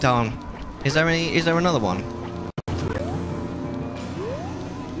 down. Is there another one?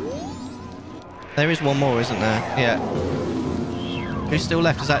 There is one more, isn't there? Yeah. Who's still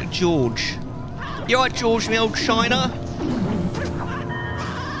left? Is that George? You alright, George, me old China?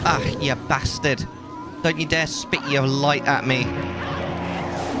 Ah, you bastard. Don't you dare spit your light at me.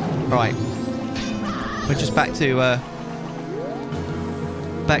 Right. We're just back to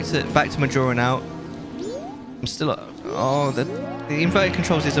Majora now. I'm still... Oh, the inverted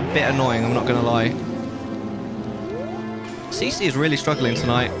controls is a bit annoying, I'm not going to lie. CC is really struggling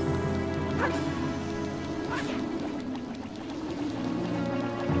tonight.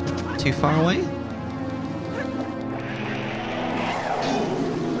 Too far away?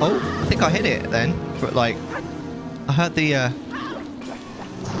 Oh, I think I hit it then. For, like, I heard the...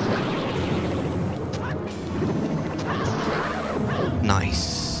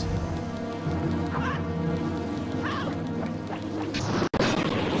 Nice.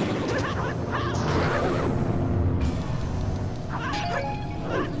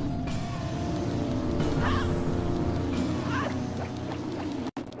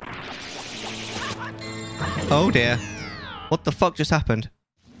 Oh dear. What the fuck just happened?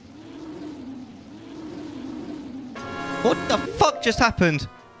 What the fuck just happened?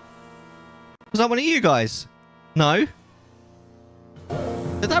 Was that one of you guys? No?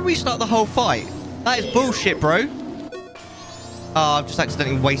 Did that restart the whole fight? That is bullshit, bro. Oh, I've just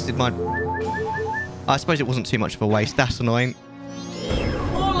accidentally wasted my... I suppose it wasn't too much of a waste. That's annoying.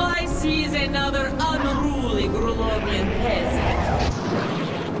 All I see is another unruly Grolovian peasant.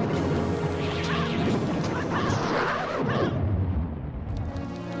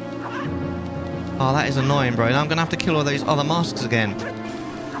 Oh, that is annoying, bro. Now I'm going to have to kill all those other masks again.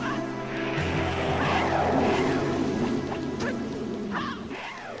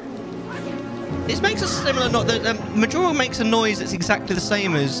 This makes a similar... Majora makes a noise that's exactly the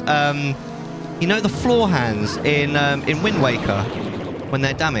same as... you know the floor hands in Wind Waker? When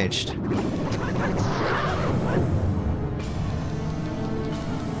they're damaged?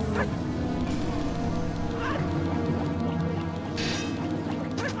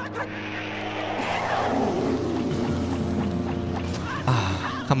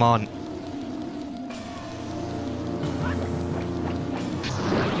 Come on.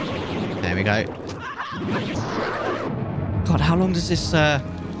 There we go. God, how long does this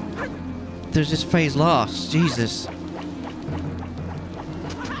phase last? Jesus.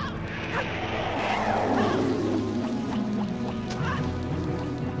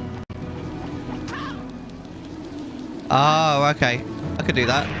 Oh, okay. I could do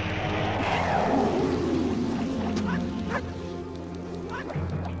that.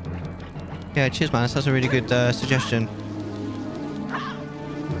 Yeah, cheers, man. That's a really good suggestion.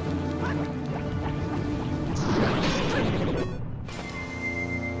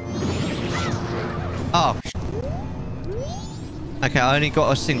 Oh. Okay, I only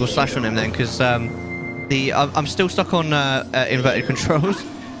got a single slash on him then, because I'm still stuck on inverted controls.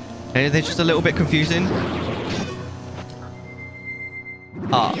 And they're just a little bit confusing.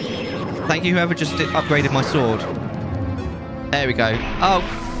 Ah. Thank you, whoever just upgraded my sword. There we go. Oh,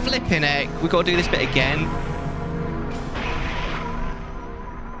 flipping heck. We've got to do this bit again.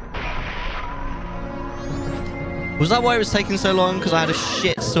 Was that why it was taking so long? Because I had a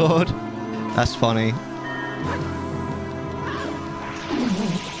shit sword? That's funny.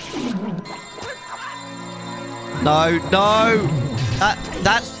 No, no.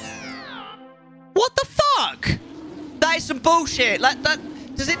 That's... What the fuck? That is some bullshit.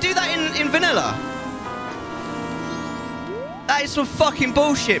 Does it do that in vanilla? That is some fucking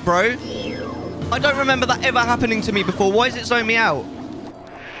bullshit, bro. I don't remember that ever happening to me before. Why is it zoning me out?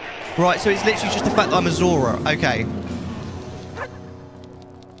 Right, so it's literally just the fact that I'm a Zora. Okay.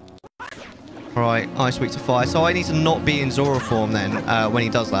 Right, Ice weak to fire. So I need to not be in Zora form then when he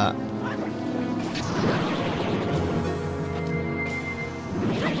does that.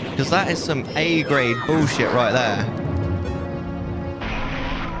 Because that is some A-grade bullshit right there.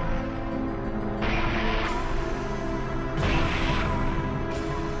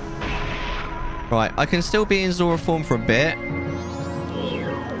 Right, I can still be in Zora form for a bit.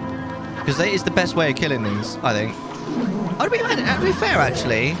 Because that is the best way of killing these, I think. To be fair,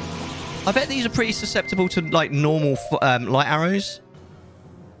 actually, I bet these are pretty susceptible to, like, normal light arrows.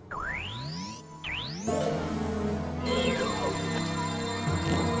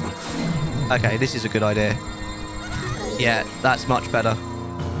 Okay, this is a good idea. Yeah, that's much better.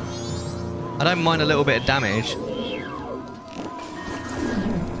 I don't mind a little bit of damage.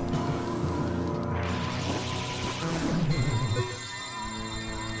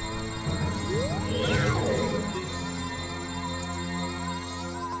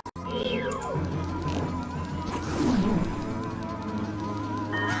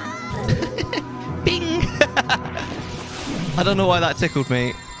 I don't know why that tickled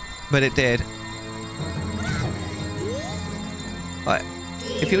me, but it did. Right.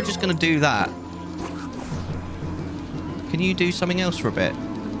 If you're just going to do that, can you do something else for a bit?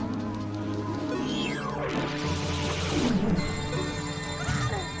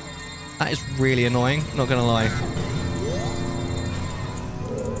 That is really annoying, not going to lie.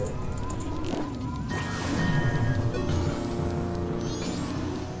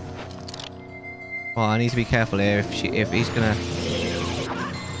 Oh, I need to be careful here if he's gonna...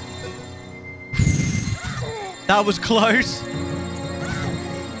 That was close!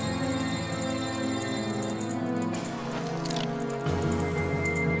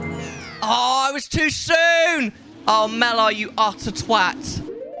 Oh, it was too soon! Oh, Mellar, you utter twat!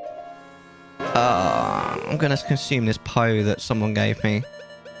 I'm gonna consume this Poe that someone gave me.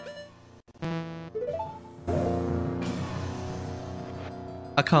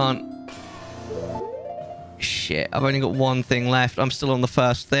 I can't. Shit, I've only got one thing left. I'm still on the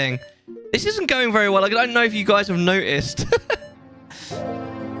first thing. This isn't going very well. I don't know if you guys have noticed.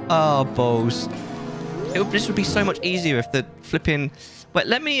 Oh, balls. This would be so much easier if the flipping... Wait,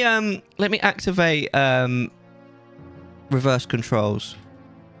 let me activate reverse controls.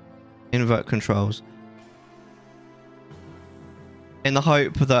 Invert controls. In the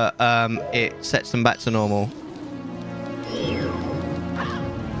hope that it sets them back to normal.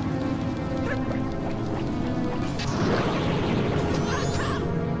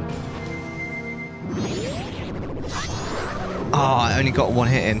 Oh, I only got one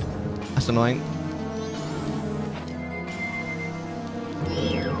hit in. That's annoying.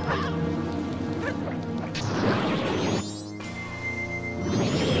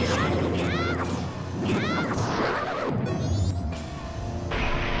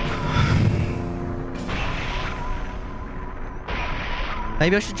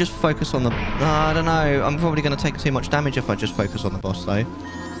 Maybe I should just focus on the... I don't know. I'm probably going to take too much damage if I just focus on the boss, though.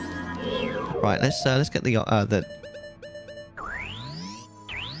 Right, let's get the...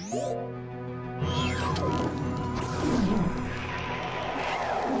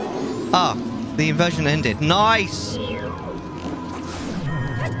 Ah, the inversion ended. Nice!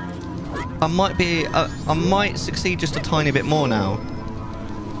 I might succeed just a tiny bit more now.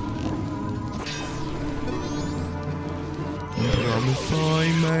 Promify,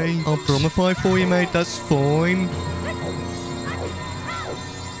 mate. I'll promify for you, mate. That's fine.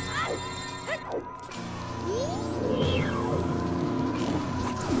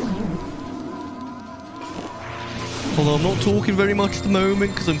 Although I'm not talking very much at the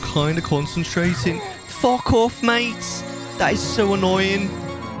moment because I'm kind of concentrating. Fuck off, mates. That is so annoying.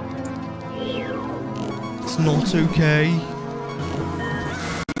 It's not okay.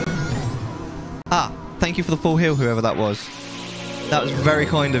 Ah, thank you for the full heal, whoever that was. That was very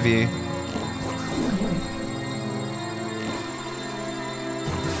kind of you.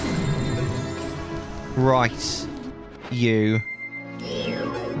 Right. You.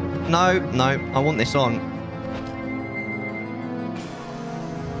 No, no, I want this on.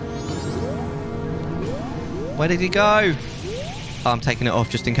 Where did he go? Oh, I'm taking it off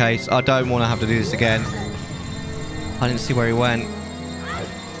just in case. I don't want to have to do this again. I didn't see where he went.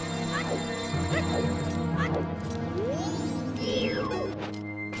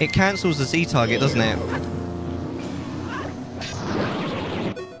 It cancels the Z target, doesn't it?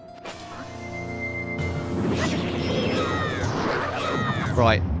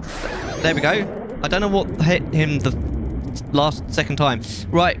 Right. There we go. I don't know what hit him the second time.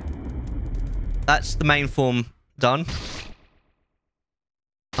 Right. That's the main form done.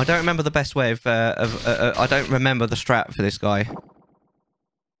 I don't remember the best way of I don't remember the strat for this guy.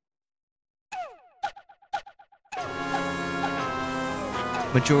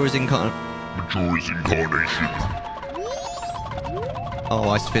 Majora's Incarnation. Oh,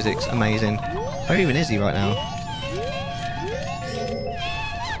 ice physics, amazing. Where even is he right now?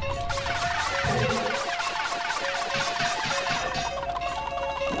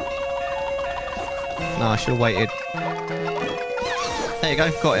 No, I should have waited. There you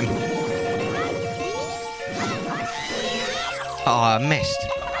go, got him. Oh, I missed.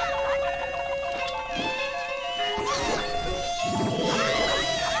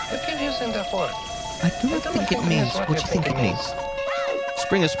 What can you use that for? I don't think it means. What do you think it means?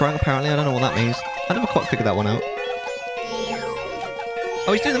 Spring has sprung, apparently. I don't know what that means. I never quite figured that one out.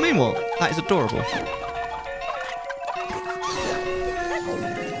 Oh, he's doing the moonwalk. That is adorable.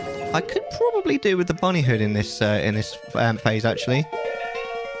 I could probably do with the bunny hood in this phase, actually.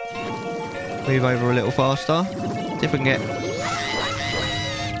 Move over a little faster. See if we can get...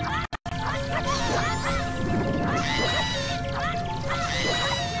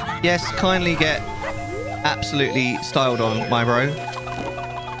 Yes, kindly get absolutely styled on, my bro.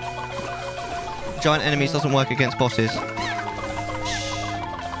 Giant enemies doesn't work against bosses.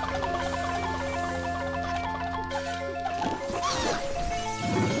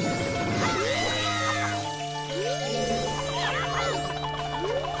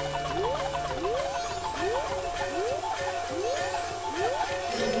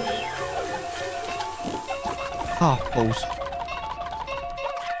 Oh, balls.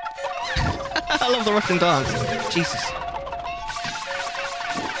 I love the Russian dance. Jesus.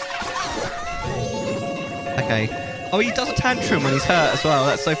 Okay. Oh, he does a tantrum when he's hurt as well.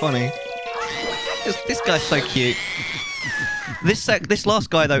 That's so funny. This guy's so cute. This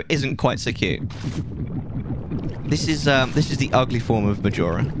last guy though isn't quite so cute. This is the ugly form of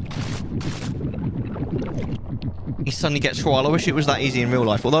Majora. He suddenly gets trial. I wish it was that easy in real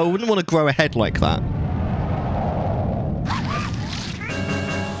life. Although I wouldn't want to grow a head like that.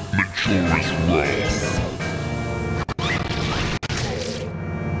 Majora's Wrath.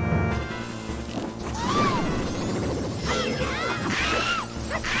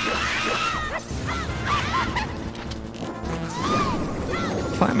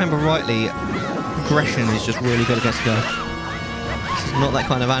 If I remember rightly, aggression is just really good against the guy. This is not that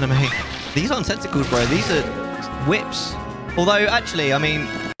kind of anime. These aren't tentacles, bro. These are whips. Although, actually, I mean,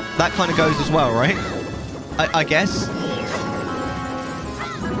 that kind of goes as well, right? I guess.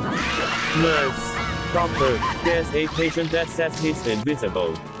 Nurse. Doctor, there's a patient that says he's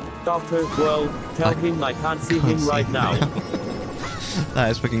invisible. Doctor, well, tell him I can't see him right now. That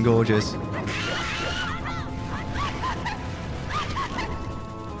is freaking gorgeous.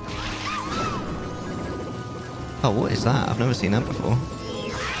 Oh, what is that? I've never seen that before.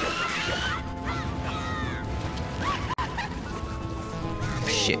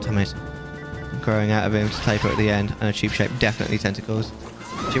 Shit, I missed. Growing out of him to taper at the end, and a tube shape. Definitely tentacles.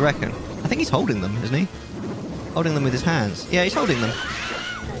 Do you reckon? I think he's holding them, isn't he? Holding them with his hands. Yeah, he's holding them.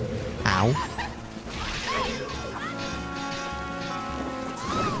 Ow.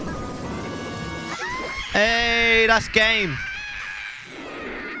 Hey, that's game.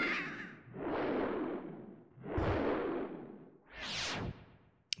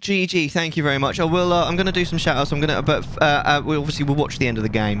 GG, thank you very much. I will. I'm going to do some shout-outs. But we obviously will watch the end of the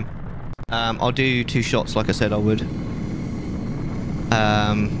game. I'll do 2 shots, like I said I would.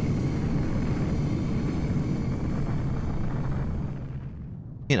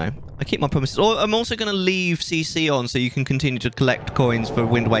 You know, I keep my promises. I'm also going to leave CC on so you can continue to collect coins for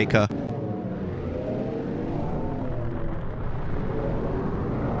Wind Waker.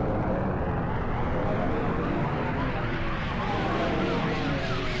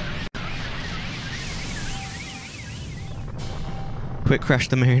 Quick crash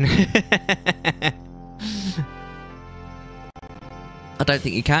the moon. I don't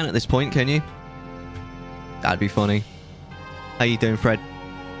think you can at this point, can you? That'd be funny. How you doing, Fred?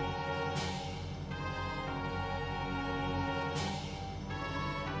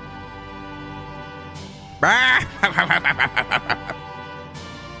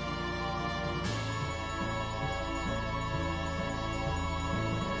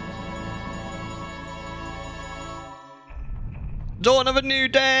 Dawn of a new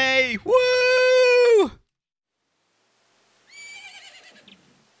day! Woo!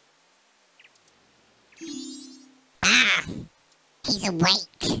 Ah, he's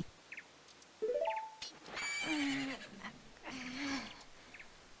awake.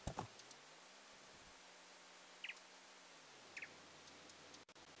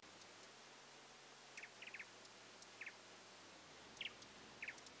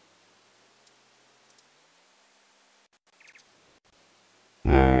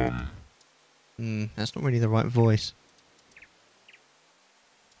 That's not really the right voice.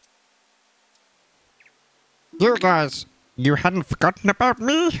 You guys, you hadn't forgotten about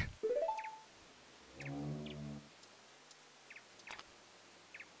me?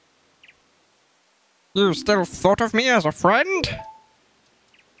 You still thought of me as a friend?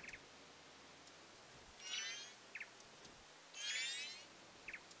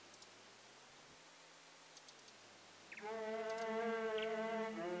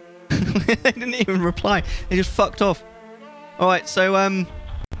 They didn't even reply. They just fucked off. Alright, so, do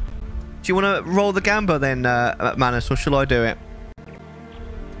you want to roll the gamba then, Manus, or shall I do it?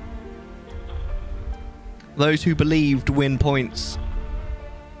 Those who believed win points.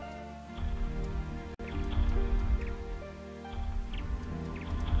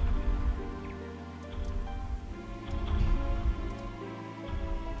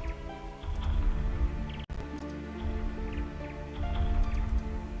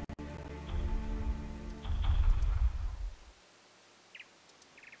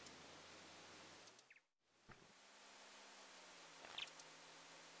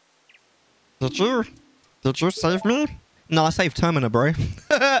 Did you? Did you save me? No, I saved Termina, bro.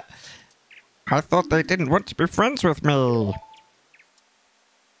 I thought they didn't want to be friends with me.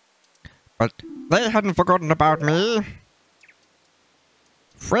 But they hadn't forgotten about me.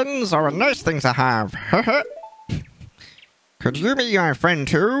 Friends are a nice thing to have. Could you be my friend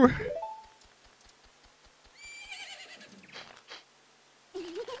too?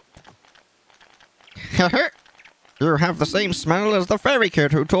 You have the same smell as the fairy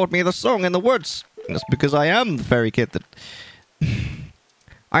kid who taught me the song in the woods. That's because I am the fairy kid that...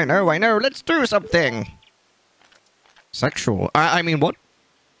 I know, let's do something. Sexual. I mean, what?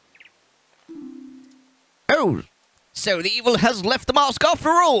 Oh, so the evil has left the mask after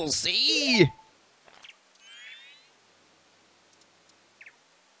all, see?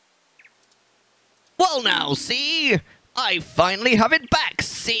 Well now, see? I finally have it back,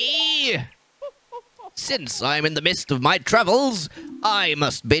 see? Since I'm in the midst of my travels, I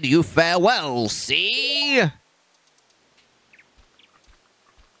must bid you farewell, see?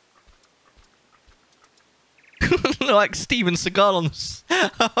 Like Steven Seagal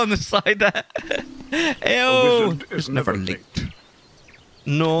on the side there. Ew. Is never late.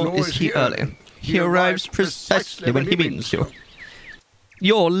 Nor is he early. He arrives precisely when he means to.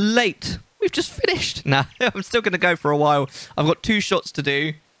 You're late. We've just finished. Nah, I'm still going to go for a while. I've got 2 shots to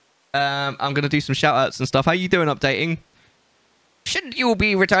do. I'm going to do some shout-outs and stuff. How you doing updating? Shouldn't you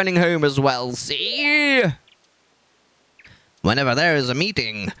be returning home as well, see? Whenever there is a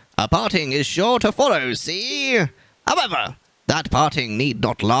meeting, a parting is sure to follow, see? However, that parting need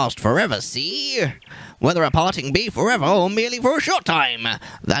not last forever, see? Whether a parting be forever or merely for a short time,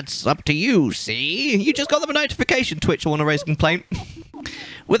 that's up to you, see? You just got the notification, Twitch. I want to raise a complaint.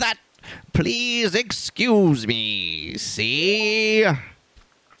 With that, please excuse me, see?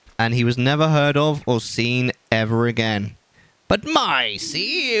 And he was never heard of or seen ever again. But my,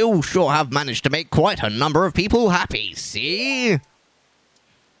 see, you sure have managed to make quite a number of people happy, see?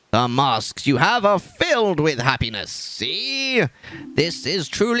 The masks you have are filled with happiness, see? This is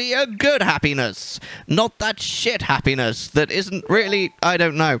truly a good happiness, not that shit happiness that isn't really, I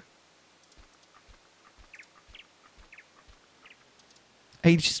don't know.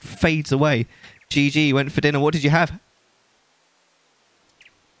 He just fades away. GG, went for dinner. What did you have?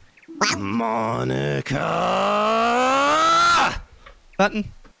 Monica!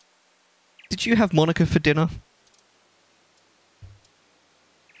 Button, did you have Monica for dinner?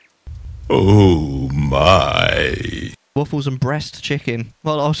 Oh my. Waffles and breast chicken.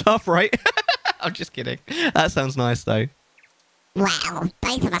 Well, I was half right. I'm just kidding. That sounds nice, though. Well,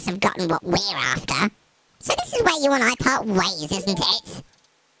 both of us have gotten what we're after. So this is where you and I part ways, isn't it?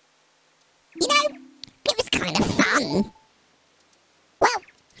 You know, it was kind of fun. Well,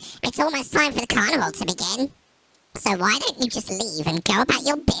 it's almost time for the carnival to begin. So why don't you just leave and go about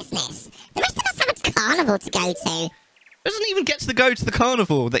your business? The rest of us have a carnival to go to. Doesn't even get to go to the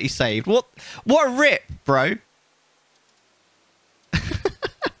carnival that he saved. What a rip, bro.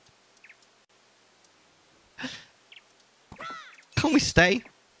 Can't we stay?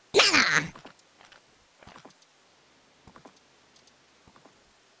 Mellar!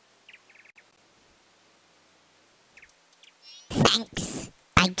 Thanks,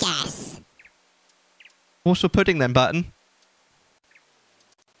 I guess. What's for pudding then, Button?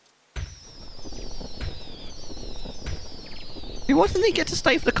 Why doesn't he get to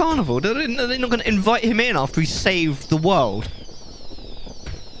stay for the carnival? Are they not going to invite him in after he saved the world?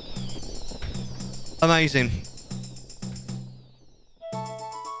 Amazing.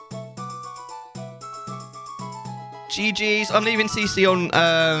 GG's. I'm leaving CC on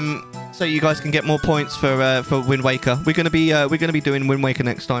so you guys can get more points for Wind Waker. We're gonna be doing Wind Waker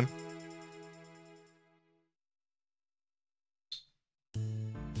next time.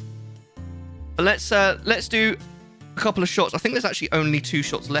 Let's do a couple of shots. I think there's actually only 2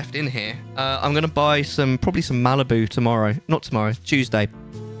 shots left in here. I'm gonna buy probably some Malibu tomorrow. Not tomorrow, Tuesday.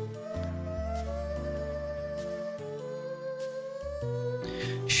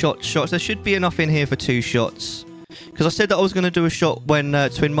 Shots. There should be enough in here for 2 shots. Because I said that I was going to do a shot when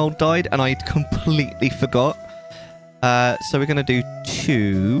Twin Mold died, and I completely forgot. So we're going to do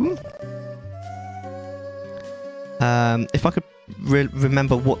 2. If I could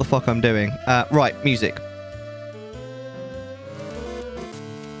remember what the fuck I'm doing. Right, music.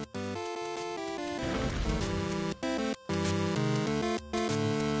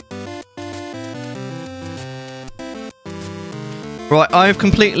 Right, I've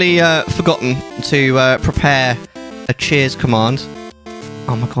completely forgotten to prepare a cheers command.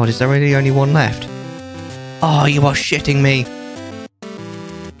 Oh my god, is there really only one left? Oh, you are shitting me.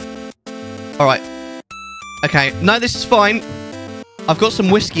 Alright. Okay, no, this is fine. I've got some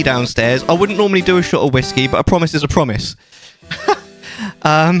whiskey downstairs. I wouldn't normally do a shot of whiskey, but a promise is a promise.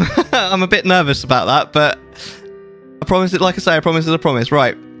 I'm a bit nervous about that, but I promise it. Like I say, a promise is a promise.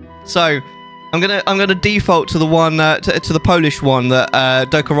 Right. So I'm gonna default to the one to the Polish one that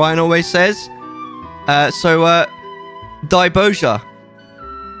Doka Ryan always says. So Daj Boże.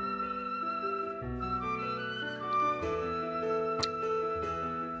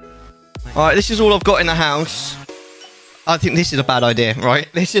 Alright, this is all I've got in the house. I think this is a bad idea, right?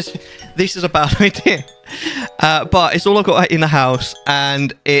 This is a bad idea. But it's all I've got in the house,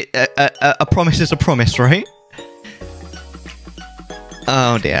 and a promise is a promise, right?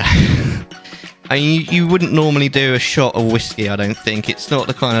 Oh dear. I mean, you wouldn't normally do a shot of whiskey, I don't think. It's not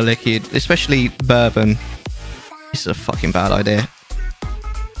the kind of liquid, especially bourbon. This is a fucking bad idea.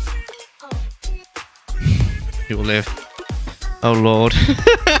 You'll live. Oh lord.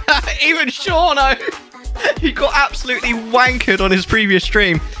 Even Shauno! He got absolutely wankered on his previous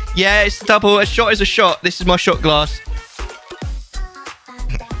stream. Yeah, it's double. A shot is a shot. This is my shot glass.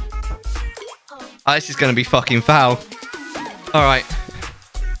 Oh, this is going to be fucking foul. Alright.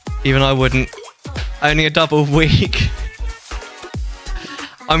 Even I wouldn't. Only a double week.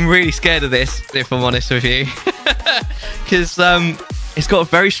 I'm really scared of this, if I'm honest with you. Because it's got a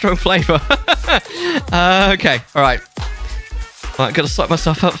very strong flavour. Okay, alright. Alright, gotta psych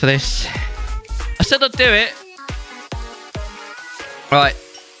myself up for this. I said I'd do it. Alright.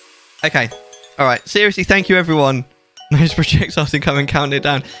 Okay. Alright. Seriously, thank you everyone. Those projectiles to come and count it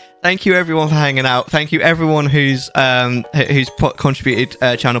down. Thank you everyone for hanging out. Thank you everyone who's contributed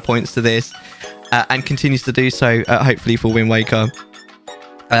channel points to this and continues to do so, hopefully for Wind Waker.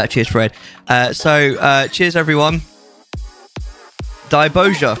 Cheers, Fred. Cheers everyone. Daj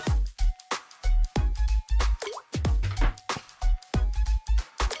Boże.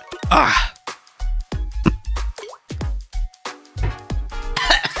 Ah.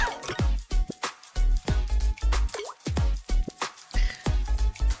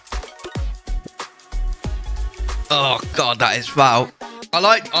 Oh god, that is foul. I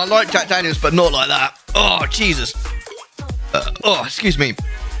like Jack Daniels, but not like that. Oh Jesus. Oh, excuse me.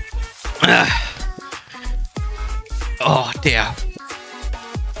 Oh dear.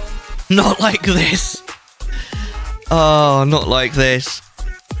 Not like this. Oh, not like this.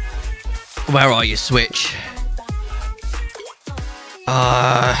 Where are you, Switch?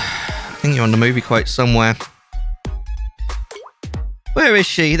 I think you're on the movie quote somewhere. Where is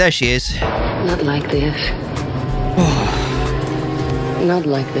she? There she is. Not like this. Not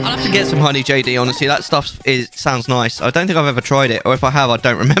like this. I'll have to get some honey, JD, honestly. That stuff sounds nice. I don't think I've ever tried it, or if I have, I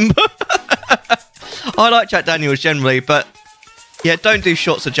don't remember. I like Jack Daniels generally, but yeah, don't do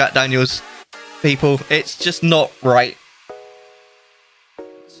shots of Jack Daniels, people. It's just not right.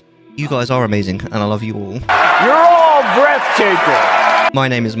 You guys are amazing, and I love you all. You're all breathtaking! My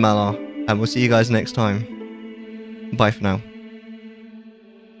name is Mellar, and we'll see you guys next time. Bye for now.